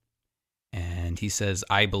 And he says,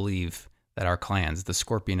 I believe that our clans, the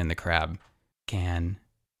Scorpion and the Crab, can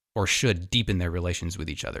or should deepen their relations with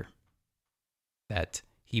each other. That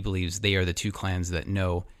he believes they are the two clans that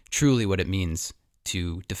know truly what it means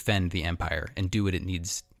to defend the empire and do what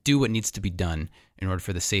needs to be done in order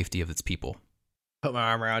for the safety of its people. Put my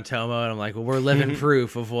arm around Tomo, and I'm like, well, we're living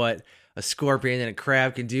proof of what a scorpion and a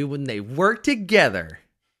crab can do when they work together.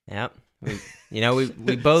 Yep.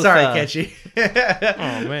 We both. Sorry, Ketchy.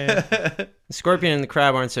 Oh, man. The scorpion and the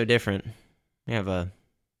crab aren't so different. We have a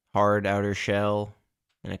hard outer shell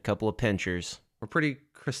and a couple of pinchers. We're pretty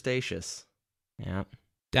crustaceous. Yeah.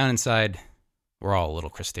 Down inside, we're all a little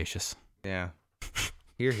crustaceous. Yeah.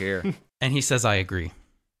 Here. And he says, I agree,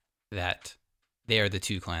 that they are the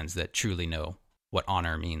two clans that truly know what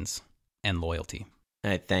honor means and loyalty.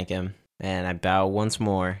 I thank him, and I bow once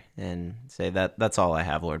more and say that's all I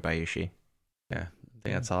have, Lord Bayushi. Yeah, I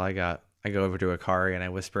think that's all I got. I go over to Akari and I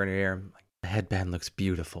whisper in her ear, I'm like, the headband looks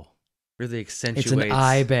beautiful. Really accentuates. It's an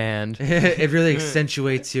eye band. It really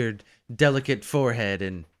accentuates your delicate forehead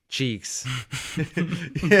and cheeks.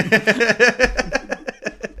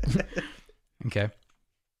 Okay.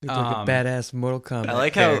 It's like a badass Mortal Kombat I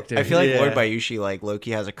like character. how I feel like Yeah. Lord Bayushi, like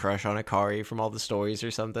Loki, has a crush on Akari from all the stories or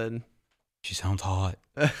something. She sounds hot.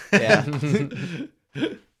 Yeah.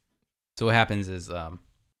 So what happens is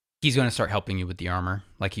he's going to start helping you with the armor,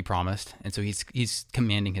 like he promised. And so he's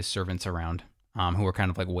commanding his servants around, who are kind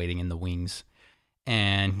of like waiting in the wings.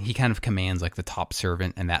 And he kind of commands like the top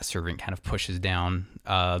servant, and that servant kind of pushes down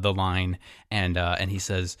the line, and he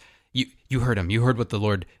says, "You heard him. You heard what the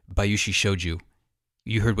Lord Bayushi showed you.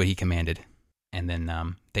 You heard what he commanded." And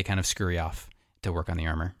then they kind of scurry off to work on the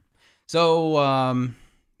armor. So, all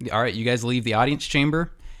right, you guys leave the audience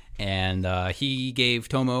chamber, and he gave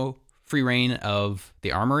Tomo free reign of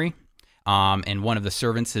the armory, and one of the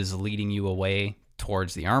servants is leading you away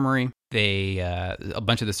towards the armory. They, a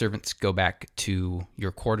bunch of the servants go back to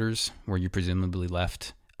your quarters where you presumably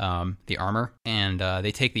left the armor, and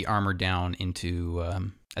they take the armor down into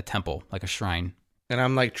a temple, like a shrine. And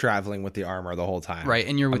I'm like traveling with the armor the whole time. Right,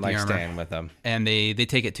 and you're with I'm the like armor. staying with them. And they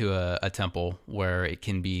take it to a temple where it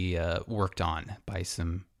can be worked on by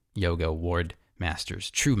some yoga ward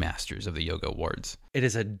masters, true masters of the yoga wards. It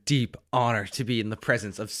is a deep honor to be in the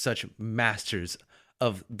presence of such masters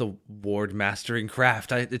of the ward mastering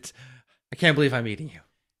craft. I can't believe I'm meeting you.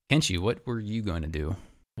 Kenshi, what were you going to do?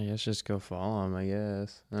 I guess just go follow him, I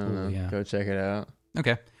guess. I don't Ooh, know. yeah. Go check it out.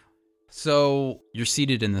 Okay. So you're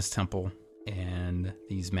seated in this temple, and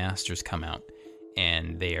these masters come out,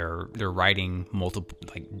 and they're writing multiple,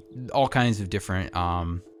 like all kinds of different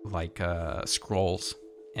scrolls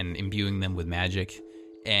and imbuing them with magic,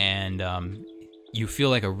 and you feel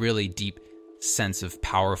like a really deep sense of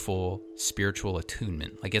powerful spiritual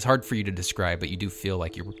attunement. Like, it's hard for you to describe, but you do feel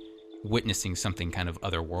like you're witnessing something kind of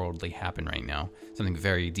otherworldly happen right now, something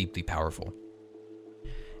very deeply powerful.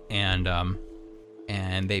 And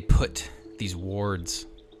they put these wards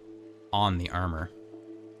on the armor,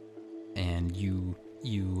 and you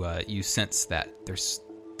sense that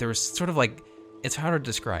there was sort of like, it's hard to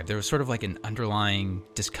describe. There was sort of like an underlying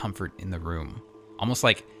discomfort in the room, almost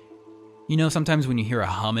like, sometimes when you hear a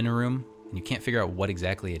hum in a room and you can't figure out what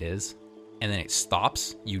exactly it is, and then it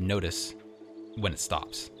stops, you notice when it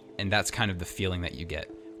stops. And that's kind of the feeling that you get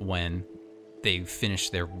when they finish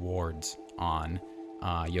their wards on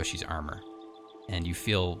Yoshi's armor. And you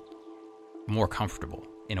feel more comfortable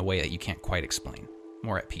in a way that you can't quite explain,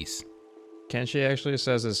 more at peace. Kenshi actually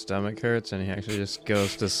says his stomach hurts, and he actually just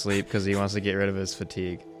goes to sleep because he wants to get rid of his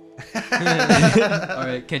fatigue. All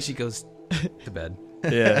right, Kenshi goes to bed.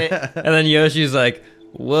 Yeah. And then Yoshi's like,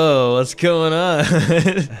 whoa, what's going on?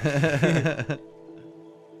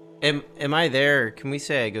 Am I there? Can we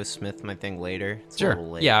say I go smith my thing later? It's a little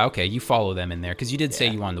Sure. late. Yeah, okay, you follow them in there, because you did say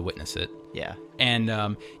Yeah. you wanted to witness it. Yeah.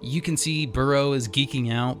 And you can see Burrow is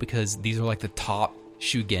geeking out because these are like the top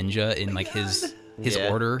Shugenja in like his Yeah.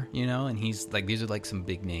 order, and he's like, these are like some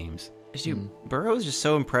big names. Dude, Burrow's just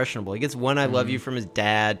so impressionable. He gets one "I love you" from his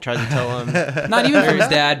dad. Tries to tell him, Not even from his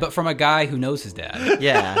dad, but from a guy who knows his dad.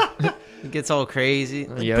 yeah. He gets all crazy.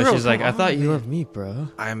 Yoshi's like, come I thought on, you man." loved me, bro.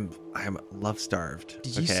 I'm love starved.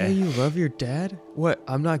 Did you say you love your dad? What,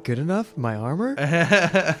 I'm not good enough? My armor?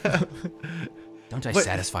 Don't I What?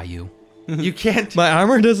 satisfy you? You can't My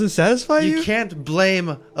armor doesn't satisfy you? you can't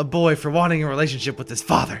blame a boy for wanting a relationship with his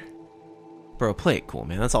father. Bro, play it cool,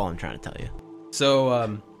 man. That's all I'm trying to tell you.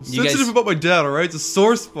 So you guys about my dad, all right? It's a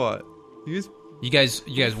sore spot. you guys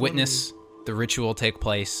witness the ritual take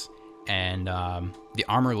place, and the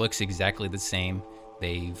armor looks exactly the same.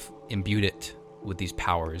 They've imbued it with these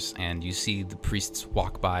powers, and you see the priests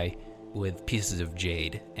walk by with pieces of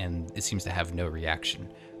jade, and it seems to have no reaction.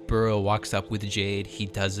 Burrow walks up with jade. He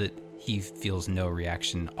does it. He feels no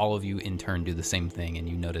reaction. All of you in turn do the same thing, and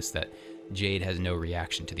you notice that jade has no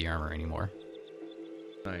reaction to the armor anymore.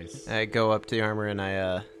 Nice. I go up to the armor and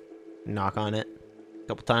I knock on it a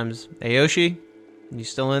couple times. Hey, Yoshi, you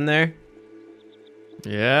still in there?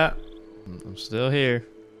 Yeah. I'm still here.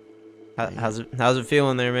 How's it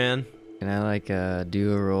feeling there, man? Can I like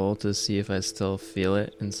do a roll to see if I still feel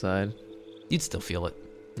it inside? You'd still feel it.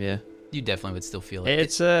 Yeah. You definitely would still feel it.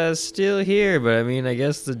 It's still here, but I mean, I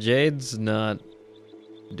guess the jade's not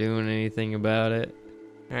doing anything about it.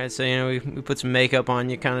 All right, so we put some makeup on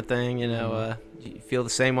you, kind of thing. You feel the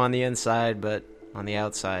same on the inside, but on the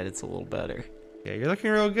outside, it's a little better. Yeah, you're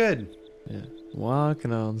looking real good. Yeah.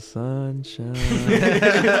 Walking on sunshine.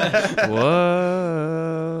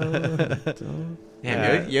 Whoa.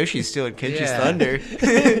 Yeah, Yoshi's still in Kenji's Yeah. thunder.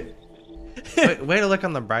 Way to look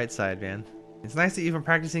on the bright side, man. It's nice that you've been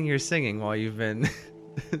practicing your singing while you've been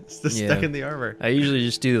stuck Yeah. in the armor. I usually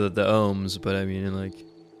just do the ohms, but I mean, like,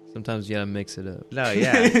 sometimes you gotta mix it up. No,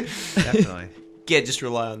 yeah, definitely. Can't just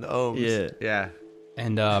rely on the ohms. Yeah. Yeah.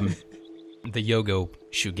 And the Yogo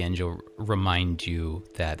Shugenja remind you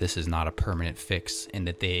that this is not a permanent fix and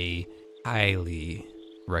that they highly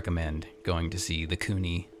recommend going to see the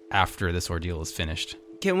Kuni after this ordeal is finished.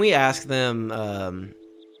 Can we ask them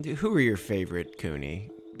who are your favorite Kuni?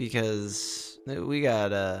 Because we're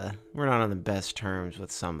not on the best terms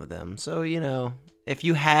with some of them. So, if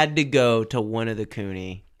you had to go to one of the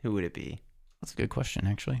Kuni, who would it be? That's a good question,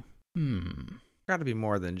 actually. Got to be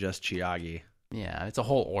more than just Chiagi. Yeah, it's a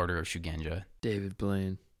whole order of Shugenja. David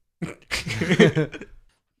Blaine.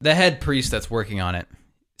 The head priest that's working on it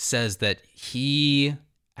says that he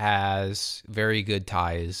has very good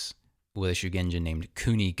ties with a Shugenja named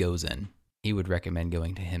Kuni Gozen. He would recommend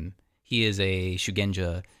going to him. He is a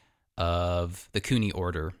Shugenja of the Kuni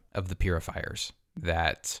order of the Purifiers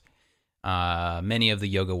that many of the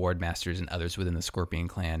Yoga Wardmasters and others within the Scorpion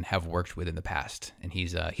clan have worked with in the past. And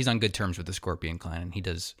he's on good terms with the Scorpion clan, and he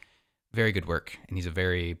does very good work. And he's a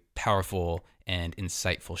very powerful and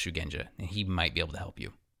insightful Shugenja, and he might be able to help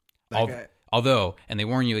you. Although, and they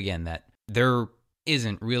warn you again that there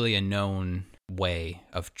isn't really a known way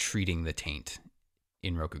of treating the taint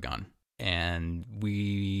in Rokugan, and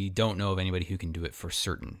we don't know of anybody who can do it for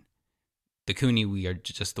certain. The Kuni, we are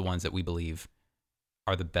just the ones that we believe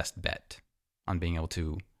are the best bet on being able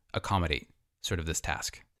to accommodate sort of this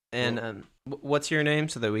task. And what's your name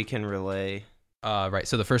so that we can relay? Right,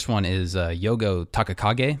 so the first one is Yogo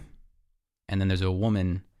Takakage, and then there's a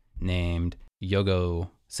woman named Yogo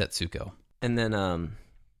Setsuko. And then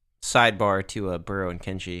sidebar to Burrow and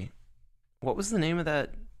Kenji. What was the name of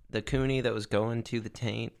the Kuni that was going to the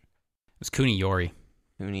taint? It was Kuni Yori.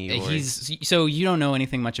 Kuni Yori. So you don't know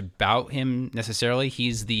anything much about him necessarily.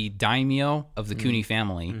 He's the daimyo of the Kuni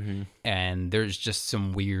family, and there's just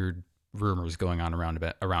some weird rumors going on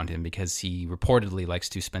around him because he reportedly likes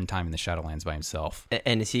to spend time in the Shadowlands by himself.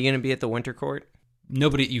 And is he going to be at the Winter Court?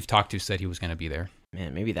 Nobody you've talked to said he was going to be there.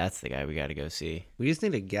 Man, maybe that's the guy we got to go see. We just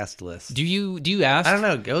need a guest list. Do you ask? I don't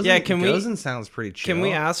know. Gozen, Yeah, Gozen sounds pretty chill. Can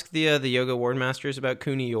we ask the Yoga Wardmasters about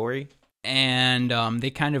Kuni Yori? And they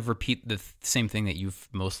kind of repeat the same thing that you've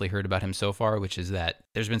mostly heard about him so far, which is that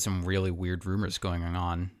there's been some really weird rumors going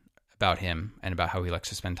on about him and about how he likes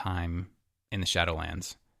to spend time in the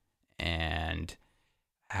Shadowlands and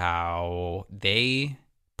how they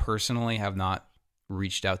personally have not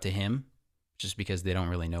reached out to him just because they don't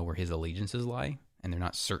really know where his allegiances lie and they're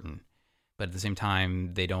not certain. But at the same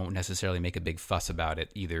time, they don't necessarily make a big fuss about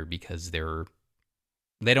it either because they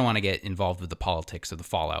don't want to get involved with the politics of the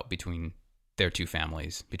fallout between their two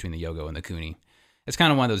families, between the Yogo and the Kuni. It's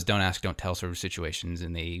kind of one of those don't ask, don't tell sort of situations,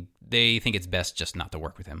 and they think it's best just not to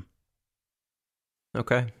work with him.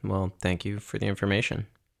 Okay, well, thank you for the information.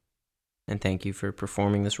 And thank you for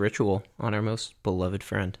performing this ritual on our most beloved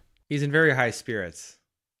friend. He's in very high spirits,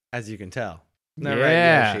 as you can tell. No,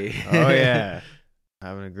 Yeah. right, Yoshi? Oh, yeah.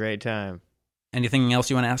 Having a great time. Anything else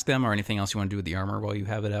you want to ask them or anything else you want to do with the armor while you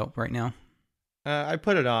have it out right now? I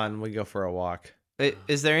put it on. We go for a walk.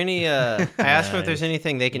 Is there any, I asked them if there's Nice.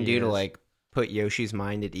 anything they can do to, Yes. like, put Yoshi's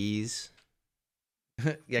mind at ease.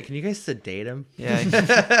 Yeah, can you guys sedate him? Yeah.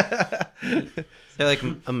 Is there, like,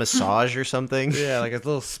 a massage or something? Yeah, like a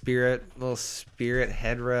little spirit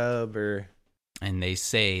head rub or... And they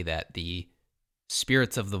say that the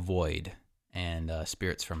spirits of the void and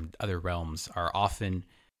spirits from other realms are often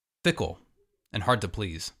fickle and hard to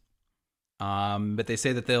please. But they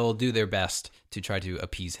say that they'll do their best to try to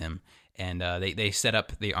appease him. And they set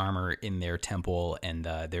up the armor in their temple, and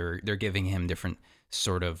they're giving him different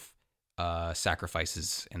sort of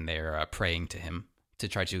sacrifices, and they're praying to him to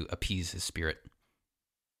try to appease his spirit.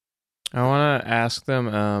 I want to ask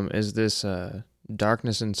them, is this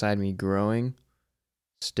darkness inside me growing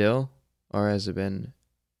still? Or has it been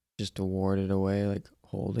just warded away, like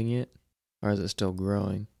holding it? Or is it still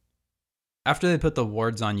growing? After they put the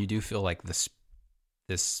wards on, you do feel like this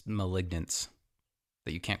malignance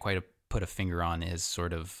that you can't quite put a finger on is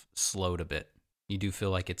sort of slowed a bit. You do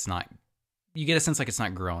feel like it's not, you get a sense like it's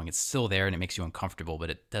not growing. It's still there and it makes you uncomfortable, but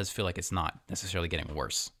it does feel like it's not necessarily getting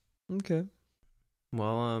worse. Okay.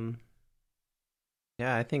 Well,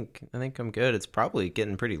 yeah, I think I'm good. It's probably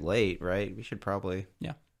getting pretty late, right? We should probably.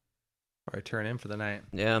 Or turn in for the night.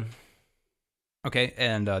 Yeah. Okay,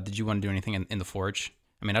 and did you want to do anything in the forge?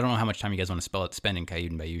 I mean, I don't know how much time you guys want to spend in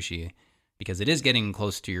Kayuden Bayushi, because it is getting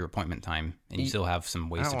close to your appointment time, and you still have some I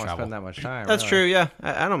ways don't to want to travel. spend that much time. That's really. true, yeah.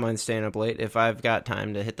 I don't mind staying up late if I've got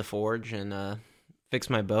time to hit the forge and fix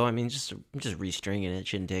my bow. I mean, just restringing it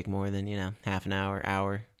shouldn't take more than, half an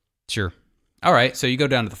hour. Sure. All right, so you go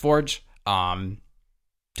down to the forge. Tomo,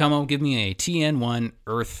 give me a TN1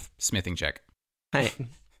 Earth smithing check. I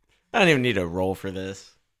don't even need a roll for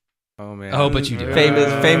this. Oh man. Oh, but you do.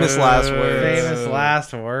 Famous last words. Famous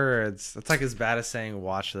last words. That's like as bad as saying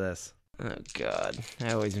 "watch this." Oh God,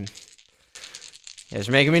 you guys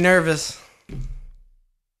are making me nervous.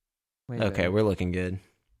 Okay, we're looking good.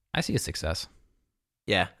 I see a success.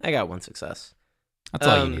 Yeah, I got one success. That's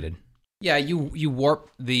all you needed. Yeah, you warp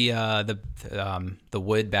the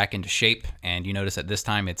wood back into shape, and you notice that this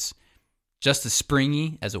time it's just as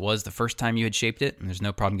springy as it was the first time you had shaped it, and there's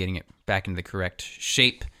no problem getting it back into the correct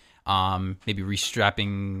shape. Maybe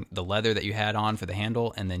restrapping the leather that you had on for the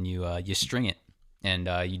handle, and then you string it, and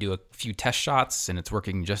you do a few test shots, and it's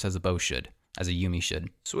working just as a bow should, as a Yumi should.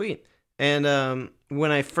 Sweet. And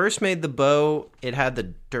when I first made the bow, it had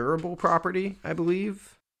the durable property, I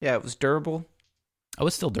believe. Yeah, it was durable. Oh,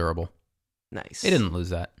 it's still durable. Nice. It didn't lose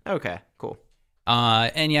that. Okay, cool.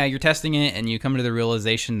 And yeah, you're testing it, and you come to the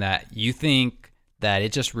realization that you think that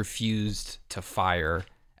it just refused to fire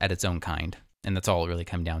at its own kind. And that's all it really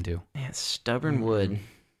come down to. Man, stubborn wood.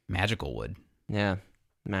 Magical wood. Yeah,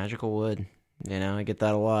 magical wood. I get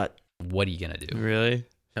that a lot. What are you going to do? Really?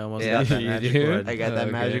 Almost Yeah, got that you magic do? wood. I got that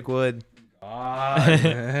Okay. magic wood.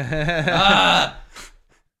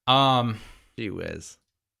 Gee whiz.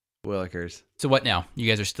 Willikers. So what now? You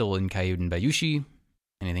guys are still in Kayuden Bayushi.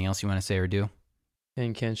 Anything else you want to say or do?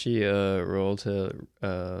 And can she roll to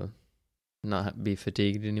not be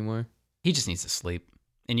fatigued anymore? He just needs to sleep.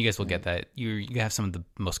 And you guys will get that. You have some of the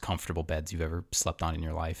most comfortable beds you've ever slept on in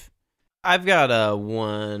your life. I've got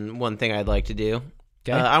one thing I'd like to do.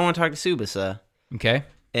 Okay. I want to talk to Tsubasa Okay.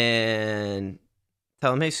 and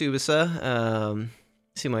tell him, hey, Tsubasa,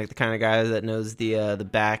 seem like the kind of guy that knows the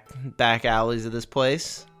back alleys of this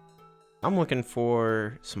place. I'm looking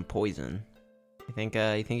for some poison. You think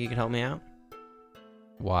you could help me out?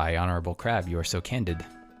 Why, Honorable Crab, you are so candid.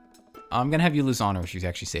 I'm going to have you lose honor if you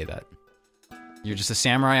actually say that. You're just a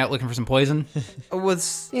samurai out looking for some poison?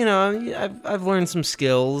 I've learned some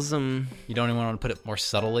skills. You don't even want to put it more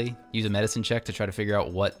subtly? Use a medicine check to try to figure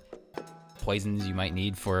out what poisons you might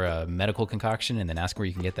need for a medical concoction and then ask where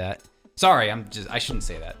you can get that? Sorry, I shouldn't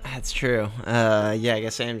say that. That's true. I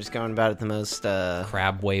guess I am just going about it the most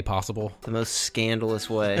Crab way possible. the most scandalous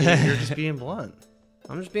way. You're just being blunt.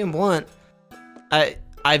 I'm just being blunt.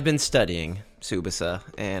 I've been studying Tsubasa,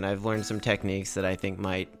 and I've learned some techniques that I think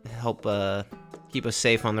might help keep us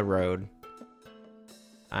safe on the road.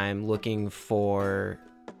 I'm looking for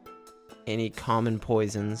any common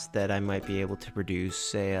poisons that I might be able to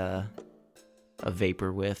produce a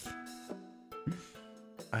vapor with.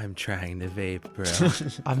 I'm trying to vape, bro.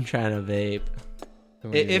 I'm trying to vape.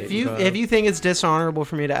 If you think it's dishonorable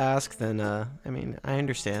for me to ask, then I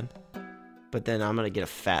understand. But then I'm gonna get a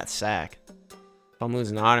fat sack. If I'm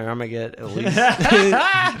losing honor, I'm gonna get at least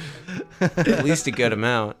at least a good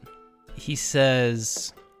amount. He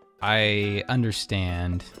says, I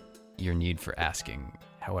understand your need for asking.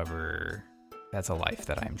 However, that's a life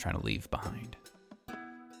that I am trying to leave behind.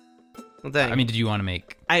 Well, dang. I mean, did you want to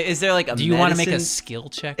make... Is there like a Do you want to make a medicine- skill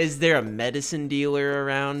check? Is there a medicine dealer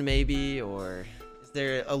around, maybe, or is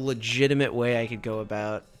there a legitimate way I could go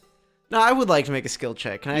about? No, I would like to make a skill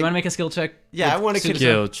check. Can you want to make a skill check? Yeah, I want to.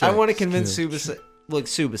 Skill check. I want to convince Tsubasa. Look,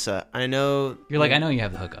 Tsubasa. I know. You're like, I know you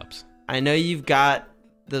have the hookups. I know you've got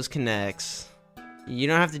those connects. You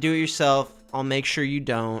don't have to do it yourself. I'll make sure you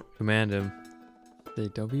don't. Command him. Say,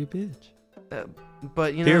 don't be a bitch.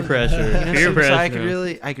 But Peer pressure. Peer Tsubasa,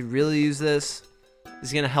 pressure. I could really use this. This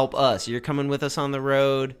is gonna help us. You're coming with us on the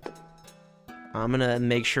road. I'm gonna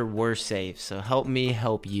make sure we're safe. So help me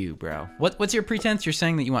help you, bro. What's your pretense? You're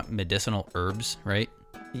saying that you want medicinal herbs, right?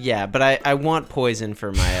 Yeah, but I want poison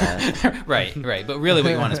for my right. But really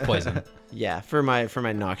what you want is poison. for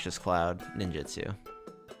my noxious cloud ninjutsu.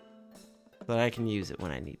 But I can use it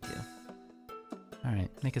when I need to. All right,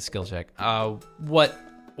 make a skill check.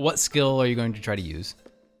 What skill are you going to try to use?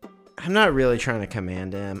 I'm not really trying to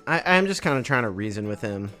command him. I'm just kind of trying to reason with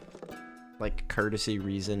him. like courtesy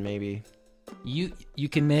reason, maybe. You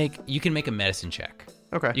can make a medicine check.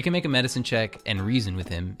 Okay. You can make a medicine check and reason with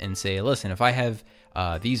him and say, listen, if I have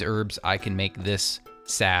these herbs, I can make this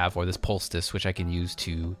salve or this poultice, which I can use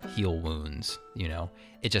to heal wounds. You know,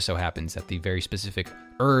 it just so happens that the very specific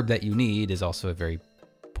herb that you need is also a very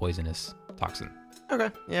poisonous toxin. Okay.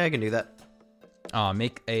 Yeah, I can do that.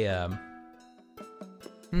 Make a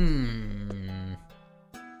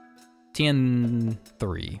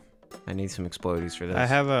TN3. I need some explodies for this. I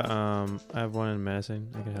have one in medicine.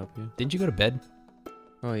 I can help you. Didn't you go to bed?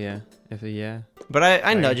 Oh yeah. Yeah. But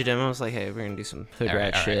I nudged him. I was like, hey, we're gonna do some hood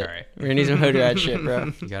rat shit. All right. We're gonna do some hood rat shit,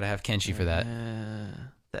 bro. You gotta have Kenshi for that.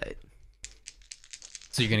 That-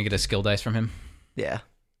 So you're gonna get a skill dice from him? yeah.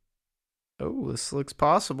 Oh, this looks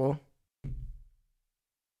possible.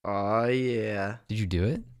 Oh yeah. Did you do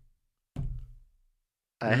it?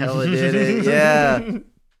 I hella did it. Yeah.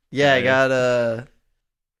 Yeah, I got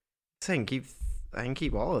I can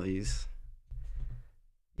keep all of these.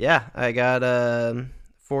 Yeah, I got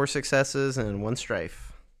 4 successes and 1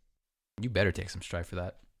 strife. You better take some strife for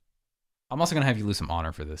that. I'm also gonna have you lose some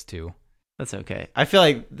honor for this too. That's okay. I feel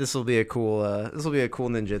like this will be a cool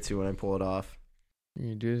ninjutsu when I pull it off.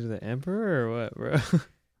 You do this to the emperor or what, bro?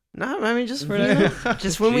 No, I mean just Whatever.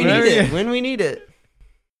 just when we need it. When we need it.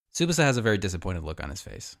 Tsubasa has a very disappointed look on his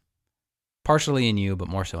face. Partially in you, but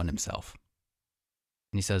more so in himself.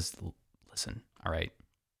 And he says, listen, all right,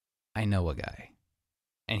 I know a guy.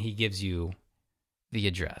 And he gives you the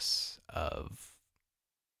address of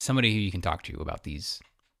somebody who you can talk to about these,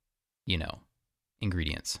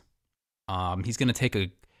 ingredients. He's going to take a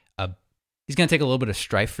little bit of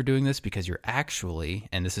strife for doing this because you're actually,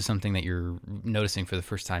 and this is something that you're noticing for the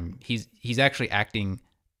first time, he's actually acting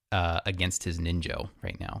against his ninja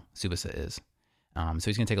right now. Tsubasa is. So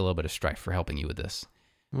he's going to take a little bit of strife for helping you with this.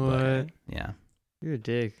 What? But, yeah. You're a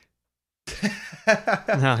dick.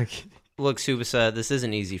 No, Look, Tsubasa, this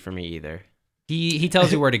isn't easy for me either. He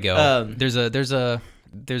tells you where to go. Um, There's a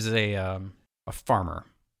farmer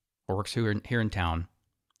who works here in town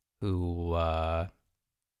who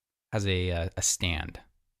has a stand,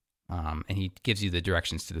 and he gives you the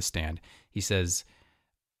directions to the stand. He says,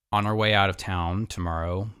 on our way out of town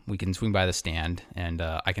tomorrow, we can swing by the stand, and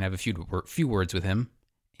I can have a few words with him,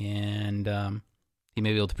 and he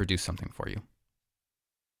may be able to produce something for you.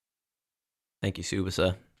 Thank you,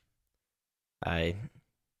 Tsubasa. I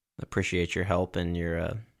appreciate your help and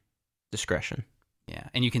your discretion. Yeah,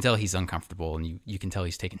 and you can tell he's uncomfortable, and you can tell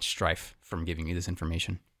he's taking strife from giving you this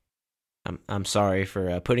information. I'm sorry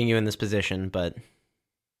for putting you in this position, but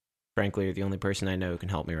frankly, you're the only person I know who can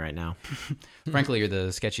help me right now. Frankly, you're the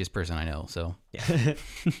sketchiest person I know, so. Yeah.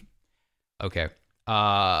 Okay.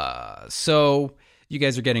 So you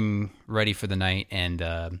guys are getting ready for the night, and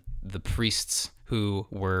the priests who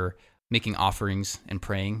were making offerings and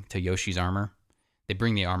praying to Yoshi's armor, they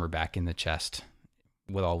bring the armor back in the chest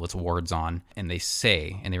with all its wards on, and they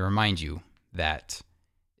say, and they remind you that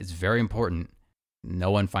it's very important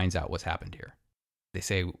no one finds out what's happened here. They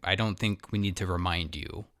say, I don't think we need to remind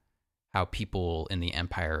you how people in the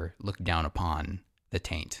Empire look down upon the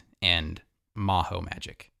taint and Maho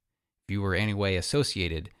magic. If you were any way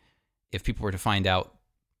associated, if people were to find out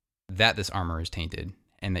that this armor is tainted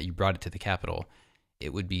and that you brought it to the capital,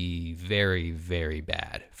 it would be very, very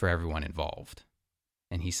bad for everyone involved.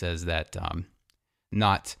 And he says that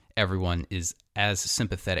not everyone is as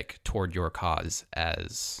sympathetic toward your cause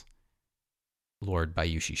as Lord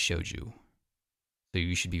Bayushi showed you. So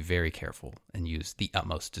you should be very careful and use the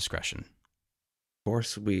utmost discretion. Of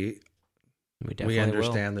course, we definitely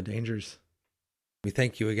understand the dangers. We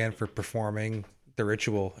thank you again for performing the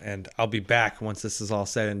ritual, and I'll be back once this is all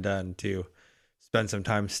said and done to spend some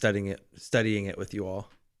time studying it with you all.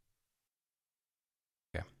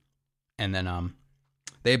 Okay. And then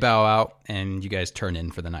they bow out, and you guys turn in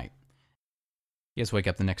for the night. You guys wake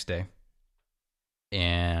up the next day,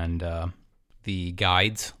 and the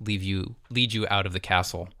guides lead you out of the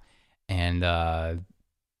castle, and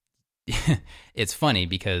it's funny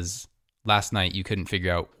because last night you couldn't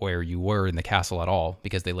figure out where you were in the castle at all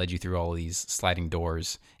because they led you through all these sliding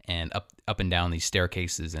doors and up and down these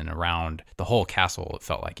staircases and around the whole castle, it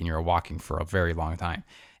felt like, and you were walking for a very long time.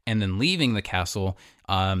 And then leaving the castle,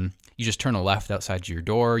 you just turn a left outside your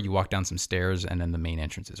door, you walk down some stairs, and then the main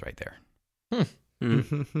entrance is right there.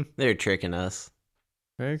 They're tricking us,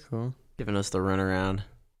 very cool. giving us the runaround.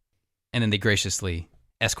 And then they graciously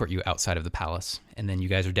escort you outside of the palace, and then you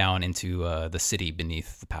guys are down into the city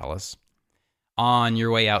beneath the palace. On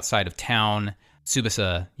your way outside of town,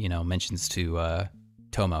 Tsubasa, mentions to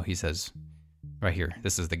Tomo, he says, right here,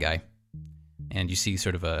 this is the guy. And you see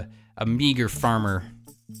sort of a meager farmer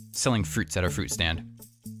selling fruits at a fruit stand.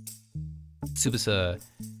 Tsubasa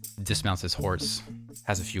dismounts his horse,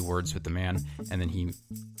 has a few words with the man, and then he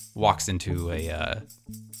walks into a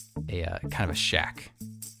kind of a shack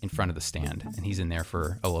in front of the stand, and he's in there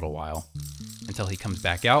for a little while until he comes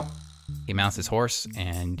back out. He mounts his horse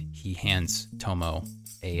and he hands Tomo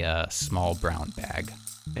a small brown bag.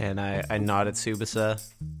 And I nod at Tsubasa,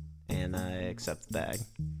 and I accept the bag.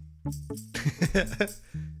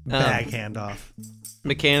 Bag handoff.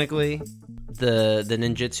 Mechanically, the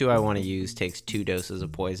ninjutsu I want to use takes 2 doses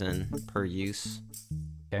of poison per use.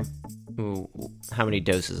 Okay. Ooh, how many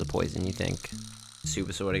doses of poison you think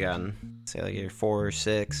Tsubasa would have gotten? Say like you're 4 or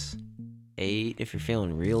 6, 8 if you're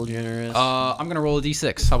feeling real generous. I'm gonna roll a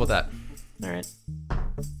d6. How about that? All right.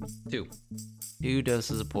 2. 2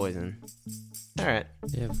 doses of poison. All right.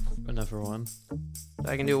 You have enough for one.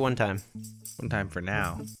 I can do it one time. One time for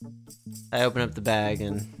now. I open up the bag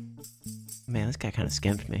and... Man, this guy kind of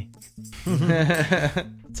skimped me.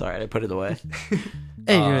 It's all right. I put it away.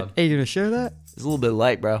 Hey, you gonna share that? It's a little bit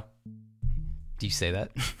light, bro. Do you say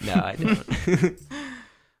that? No, I don't.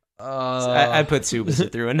 I put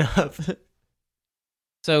Tsubasa through enough.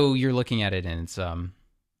 So you're looking at it, and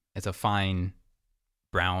it's a fine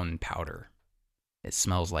brown powder. It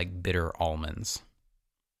smells like bitter almonds,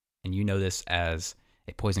 and you know this as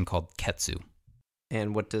a poison called ketsu.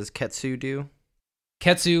 And what does Ketsu do?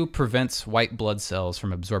 Ketsu prevents white blood cells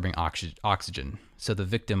from absorbing oxygen, so the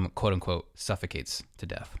victim, quote unquote, suffocates to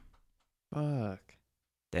death. Fuck.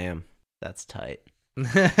 Damn, that's tight.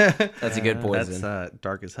 That's a good poison. That's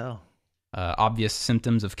dark as hell. Obvious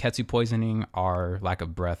symptoms of Ketsu poisoning are lack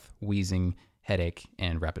of breath, wheezing, headache,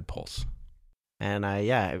 and rapid pulse. And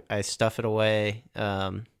I stuff it away.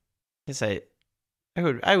 I guess I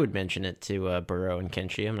would mention it to Burrow and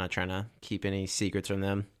Kenshi. I'm not trying to keep any secrets from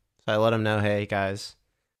them. So I let them know, hey guys,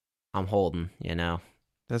 I'm holding, you know.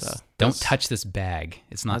 Don't touch this bag.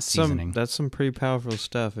 It's not seasoning. That's some pretty powerful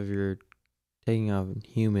stuff if you're taking off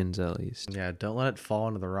humans at least. Yeah, don't let it fall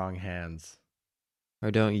into the wrong hands.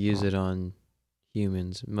 Or don't use it on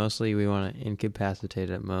humans. Mostly we want to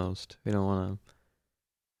incapacitate at most. We don't want to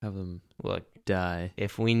have them die.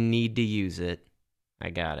 If we need to use it,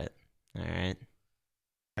 I got it. All right.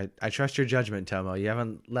 I trust your judgment, Tomo. You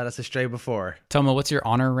haven't led us astray before. Tomo, what's your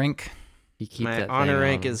honor rank? You keep My that honor thing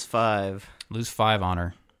rank on. is 5. Lose 5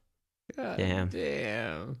 honor. God Damn.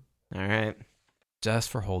 damn. All right. Just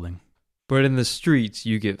for holding. But in the streets,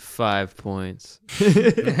 you get 5 points.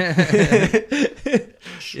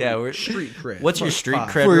 Yeah, we're Street cred. What's your Plus street 5.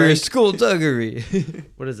 cred For your rank? skullduggery.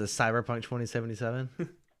 What is this, Cyberpunk 2077?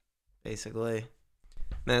 Basically.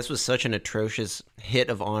 Man, this was such an atrocious hit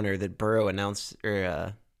of honor that Burrow announced,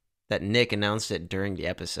 or that Nick announced it during the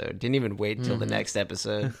episode. Didn't even wait until the next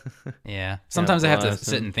episode. Yeah. Sometimes I have to blast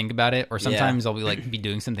sit him. and think about it, or sometimes I'll be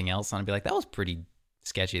doing something else, and I'll be like, that was pretty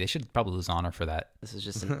sketchy. They should probably lose honor for that. This is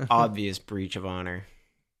just an obvious breach of honor.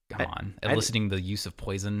 Come on. I- Eliciting the use of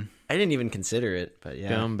poison. I didn't even consider it, but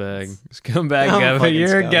yeah. Scumbag. Scumbag I'm governor. fucking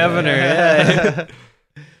You're a scumbag. governor.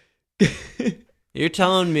 You're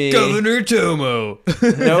telling me Governor Tomo.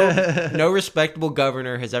 no respectable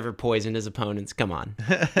governor has ever poisoned his opponents. Come on.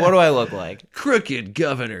 What do I look like? Crooked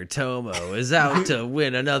Governor Tomo is out to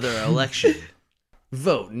win another election.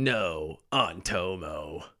 Vote no on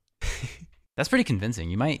Tomo. That's pretty convincing.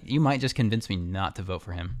 You might just convince me not to vote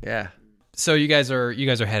for him. Yeah. So you guys are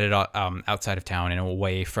headed outside of town and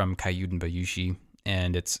away from Kyuden Bayushi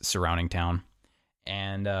and its surrounding town.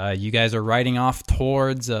 And you guys are riding off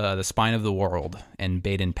towards the spine of the world and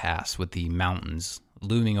Baden Pass with the mountains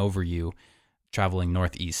looming over you, traveling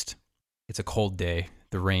northeast. It's a cold day.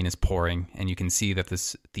 The rain is pouring, and you can see that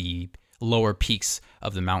the lower peaks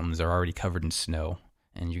of the mountains are already covered in snow,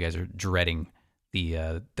 and you guys are dreading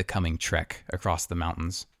the coming trek across the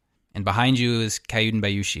mountains. And behind you is Kyuden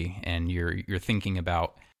Bayushi, and you're thinking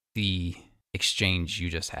about the exchange you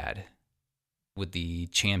just had with the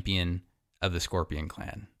champion of the Scorpion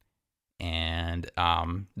Clan, and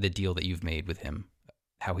the deal that you've made with him,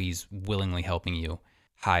 how he's willingly helping you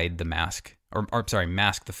hide the mask,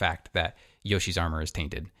 mask the fact that Yoshi's armor is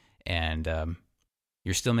tainted, and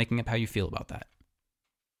you're still making up how you feel about that.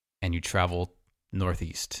 And you travel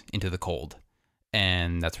northeast into the cold,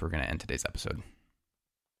 and that's where we're going to end today's episode.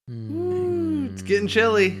 It's getting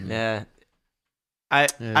chilly. Yeah.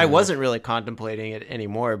 I wasn't really contemplating it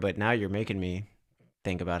anymore, but now you're making me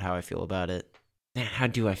think about how I feel about it. Man, how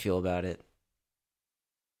do I feel about it?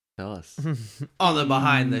 Tell us. On the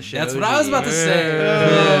behind the show. That's what I was about to say.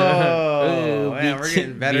 Oh, man, we're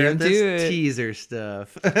getting better beat at him to this it. teaser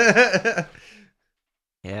stuff.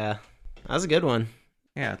 Yeah. That was a good one.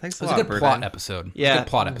 Yeah, thanks It a was lot, a good Burden. plot episode. It was Yeah. a good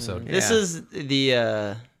plot episode. Yeah. This is the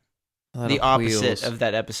A lot of opposite wheels. of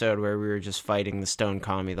that episode where we were just fighting the stone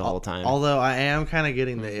commie the whole time. Although I am kind of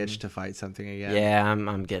getting the itch to fight something again. Yeah,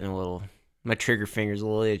 I'm getting a little. My trigger finger's a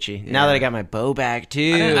little itchy. Now that I got my bow back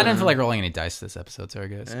too. I didn't feel like rolling any dice this episode. Sorry,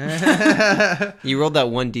 guys. You rolled that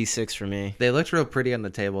 1d6 for me. They looked real pretty on the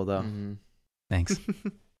table, though. Mhm. Thanks.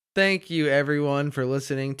 Thank you, everyone, for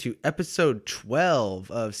listening to episode 12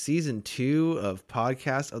 of season 2 of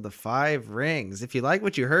Podcast of the Five Rings. If you like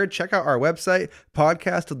what you heard, check out our website,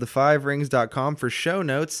 podcastofthefivering.com, for show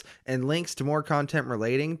notes and links to more content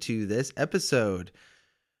relating to this episode.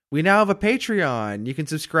 We now have a Patreon you can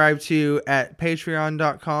subscribe to at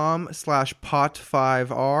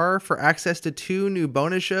patreon.com/pot5r for access to 2 new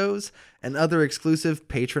bonus shows and other exclusive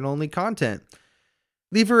patron-only content.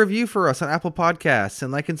 Leave a review for us on Apple Podcasts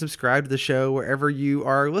and like and subscribe to the show wherever you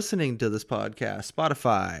are listening to this podcast.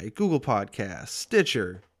 Spotify, Google Podcasts,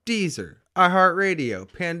 Stitcher, Deezer,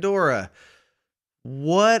 iHeartRadio, Pandora,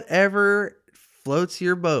 whatever floats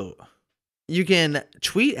your boat. You can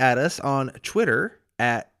tweet at us on Twitter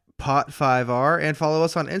at Pot5R and follow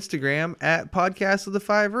us on Instagram at Podcast of the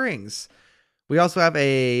Five Rings. We also have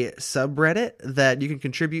a subreddit that you can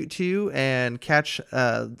contribute to and catch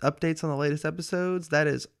updates on the latest episodes. That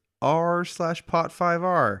is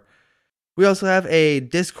r/pot5r. We also have a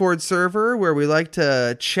Discord server where we like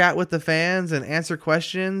to chat with the fans and answer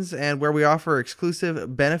questions, and where we offer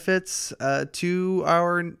exclusive benefits to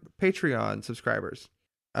our Patreon subscribers.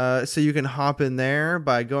 So you can hop in there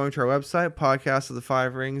by going to our website,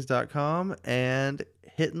 podcastofthefivering.com, and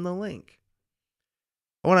hitting the link.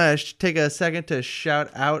 I want to take a second to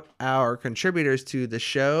shout out our contributors to the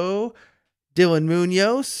show. Dylan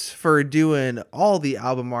Munoz for doing all the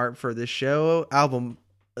album art for this show.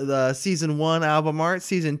 The season 1 album art,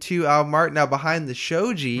 season 2 album art. Now behind the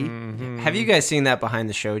shoji. Have you guys seen that behind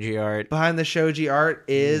the shoji art? Behind the shoji art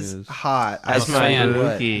is Yes. hot. That's I my- tell you what.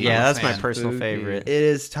 Spooky. Yeah, I'm a that's my fan. personal Spooky. favorite. It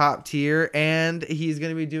is top tier, and he's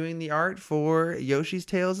going to be doing the art for Yoshi's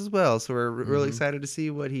Tales as well. So we're really excited to see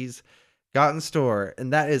what he's got in store.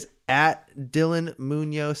 And that is at Dylan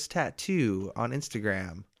Munoz Tattoo on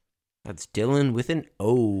Instagram. That's Dylan with an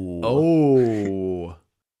O. Oh.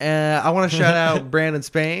 I want to shout out Brandon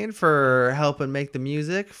Spain for helping make the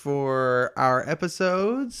music for our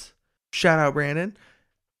episodes. Shout out Brandon.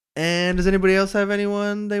 And does anybody else have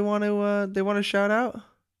anyone they want to shout out?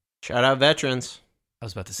 Shout out veterans. I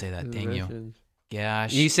was about to say that. Dang you.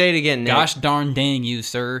 Gosh. You say it again, Nick. Gosh darn dang you,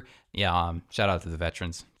 sir. Yeah, shout out to the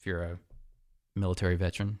veterans. If you're a military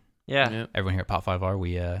veteran, Yeah, Yep. everyone here at Pop 5R,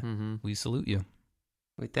 Mm-hmm. we salute you.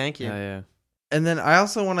 we thank you. Yeah. And then I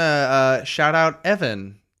also want to shout out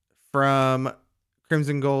Evan from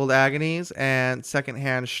Crimson Gold Agonies and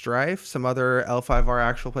Secondhand Strife, some other L5R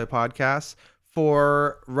actual play podcasts,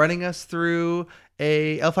 for running us through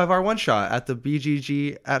a L5R one shot at the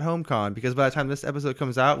BGG at HomeCon, because by the time this episode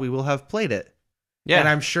comes out, we will have played it. Yeah, And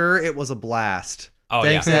I'm sure it was a blast. Oh,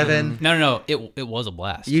 Thanks, yeah. Evan. No. It was a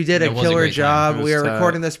blast. You did a It was killer great time. job. It We was are tight.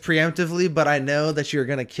 recording this preemptively, but I know that you're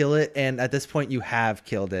going to kill it, and at this point, you have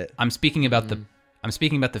killed it. I'm speaking about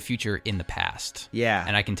the future in the past, Yeah.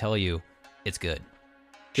 and I can tell you, it's good.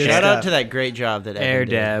 Good shout stuff. out to that great job that Air Evan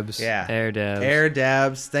did. dabs. Yeah. Air dabs. Air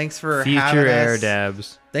Dabs, thanks for Future having air us.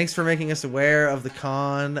 dabs. Thanks for making us aware of the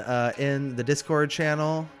con in the Discord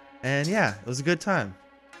channel. And yeah, it was a good time.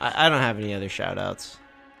 I don't have any other shout outs.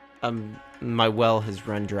 My well has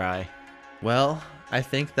run dry. Well, I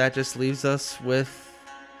think that just leaves us with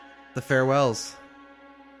the farewells.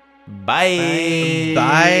 Bye.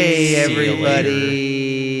 Bye, See you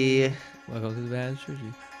everybody. Welcome to the Bad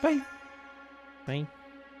Sushi. Bye. Bye.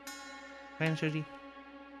 Bye, Shoji.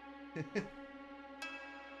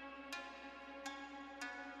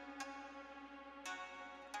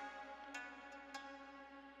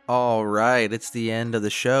 All right, it's the end of the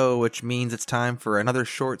show, which means it's time for another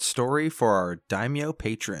short story for our Daimyo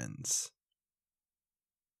patrons.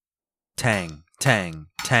 Tang, tang,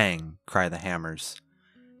 tang, cry the hammers,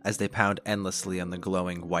 as they pound endlessly on the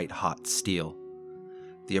glowing white-hot steel.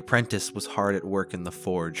 The apprentice was hard at work in the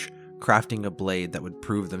forge, crafting a blade that would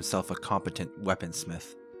prove himself a competent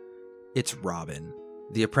weaponsmith. It's Robin.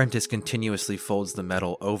 The apprentice continuously folds the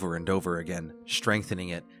metal over and over again, strengthening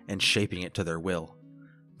it and shaping it to their will.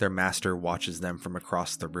 Their master watches them from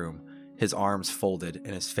across the room, his arms folded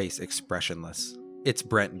and his face expressionless. It's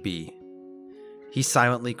Brent B. He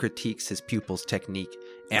silently critiques his pupils' technique,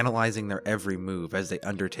 analyzing their every move as they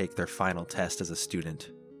undertake their final test as a student.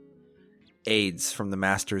 Aides from the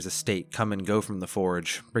master's estate come and go from the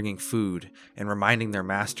forge, bringing food and reminding their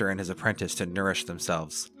master and his apprentice to nourish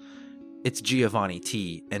themselves. It's Giovanni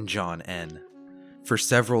T. and John N. For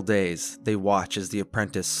several days, they watch as the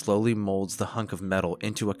apprentice slowly molds the hunk of metal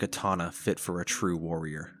into a katana fit for a true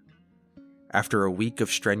warrior. After a week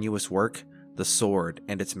of strenuous work, the sword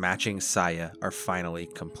and its matching saya are finally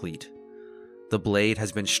complete. The blade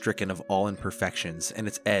has been stricken of all imperfections, and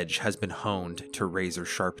its edge has been honed to razor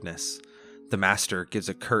sharpness. The master gives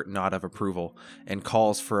a curt nod of approval and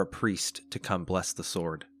calls for a priest to come bless the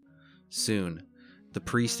sword. Soon, the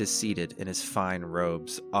priest is seated in his fine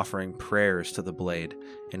robes, offering prayers to the blade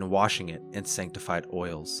and washing it in sanctified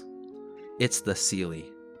oils. It's the Seelie.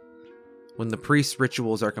 When the priest's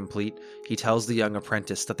rituals are complete, he tells the young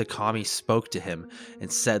apprentice that the kami spoke to him and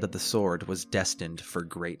said that the sword was destined for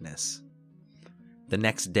greatness. The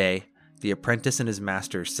next day, the apprentice and his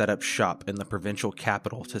master set up shop in the provincial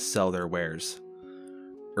capital to sell their wares.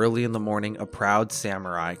 Early in the morning, a proud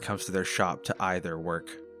samurai comes to their shop to eye their work.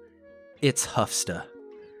 It's Hufsta.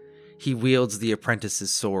 He wields the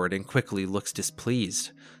apprentice's sword and quickly looks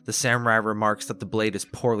displeased. The samurai remarks that the blade is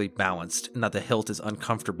poorly balanced and that the hilt is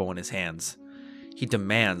uncomfortable in his hands. He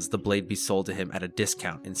demands the blade be sold to him at a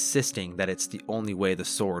discount, insisting that it's the only way the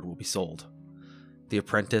sword will be sold. The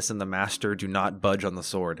apprentice and the master do not budge on the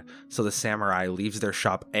sword, so the samurai leaves their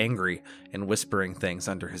shop angry and whispering things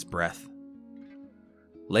under his breath.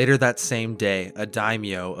 Later that same day, a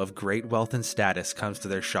daimyo of great wealth and status comes to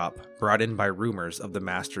their shop, brought in by rumors of the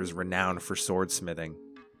master's renown for swordsmithing.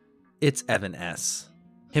 It's Evan S.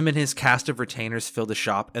 Him and his cast of retainers fill the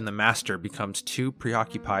shop, and the master becomes too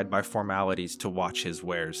preoccupied by formalities to watch his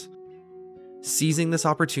wares. Seizing this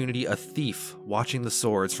opportunity, a thief watching the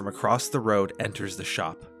swords from across the road enters the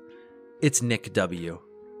shop. It's Nick W.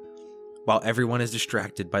 While everyone is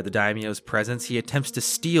distracted by the daimyo's presence, he attempts to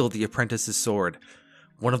steal the apprentice's sword.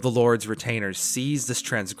 One of the lord's retainers sees this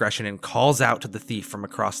transgression and calls out to the thief from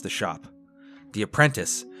across the shop. The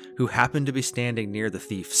apprentice, who happened to be standing near the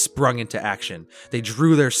thief, sprung into action. They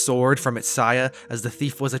drew their sword from its saya as the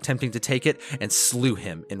thief was attempting to take it and slew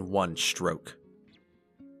him in one stroke.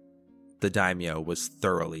 The daimyo was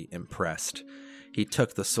thoroughly impressed. He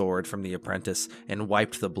took the sword from the apprentice and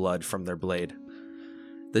wiped the blood from their blade.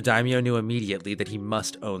 The daimyo knew immediately that he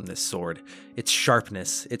must own this sword, its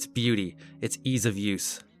sharpness, its beauty, its ease of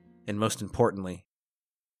use, and most importantly,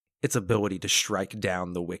 its ability to strike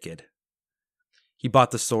down the wicked. He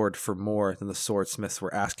bought the sword for more than the swordsmiths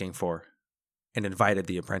were asking for, and invited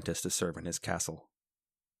the apprentice to serve in his castle.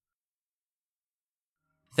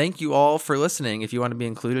 Thank you all for listening. If you want to be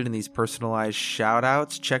included in these personalized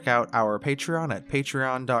shoutouts, check out our Patreon at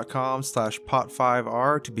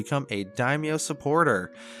patreon.com/pot5r to become a daimyo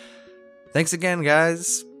supporter. Thanks again,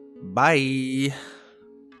 guys. Bye.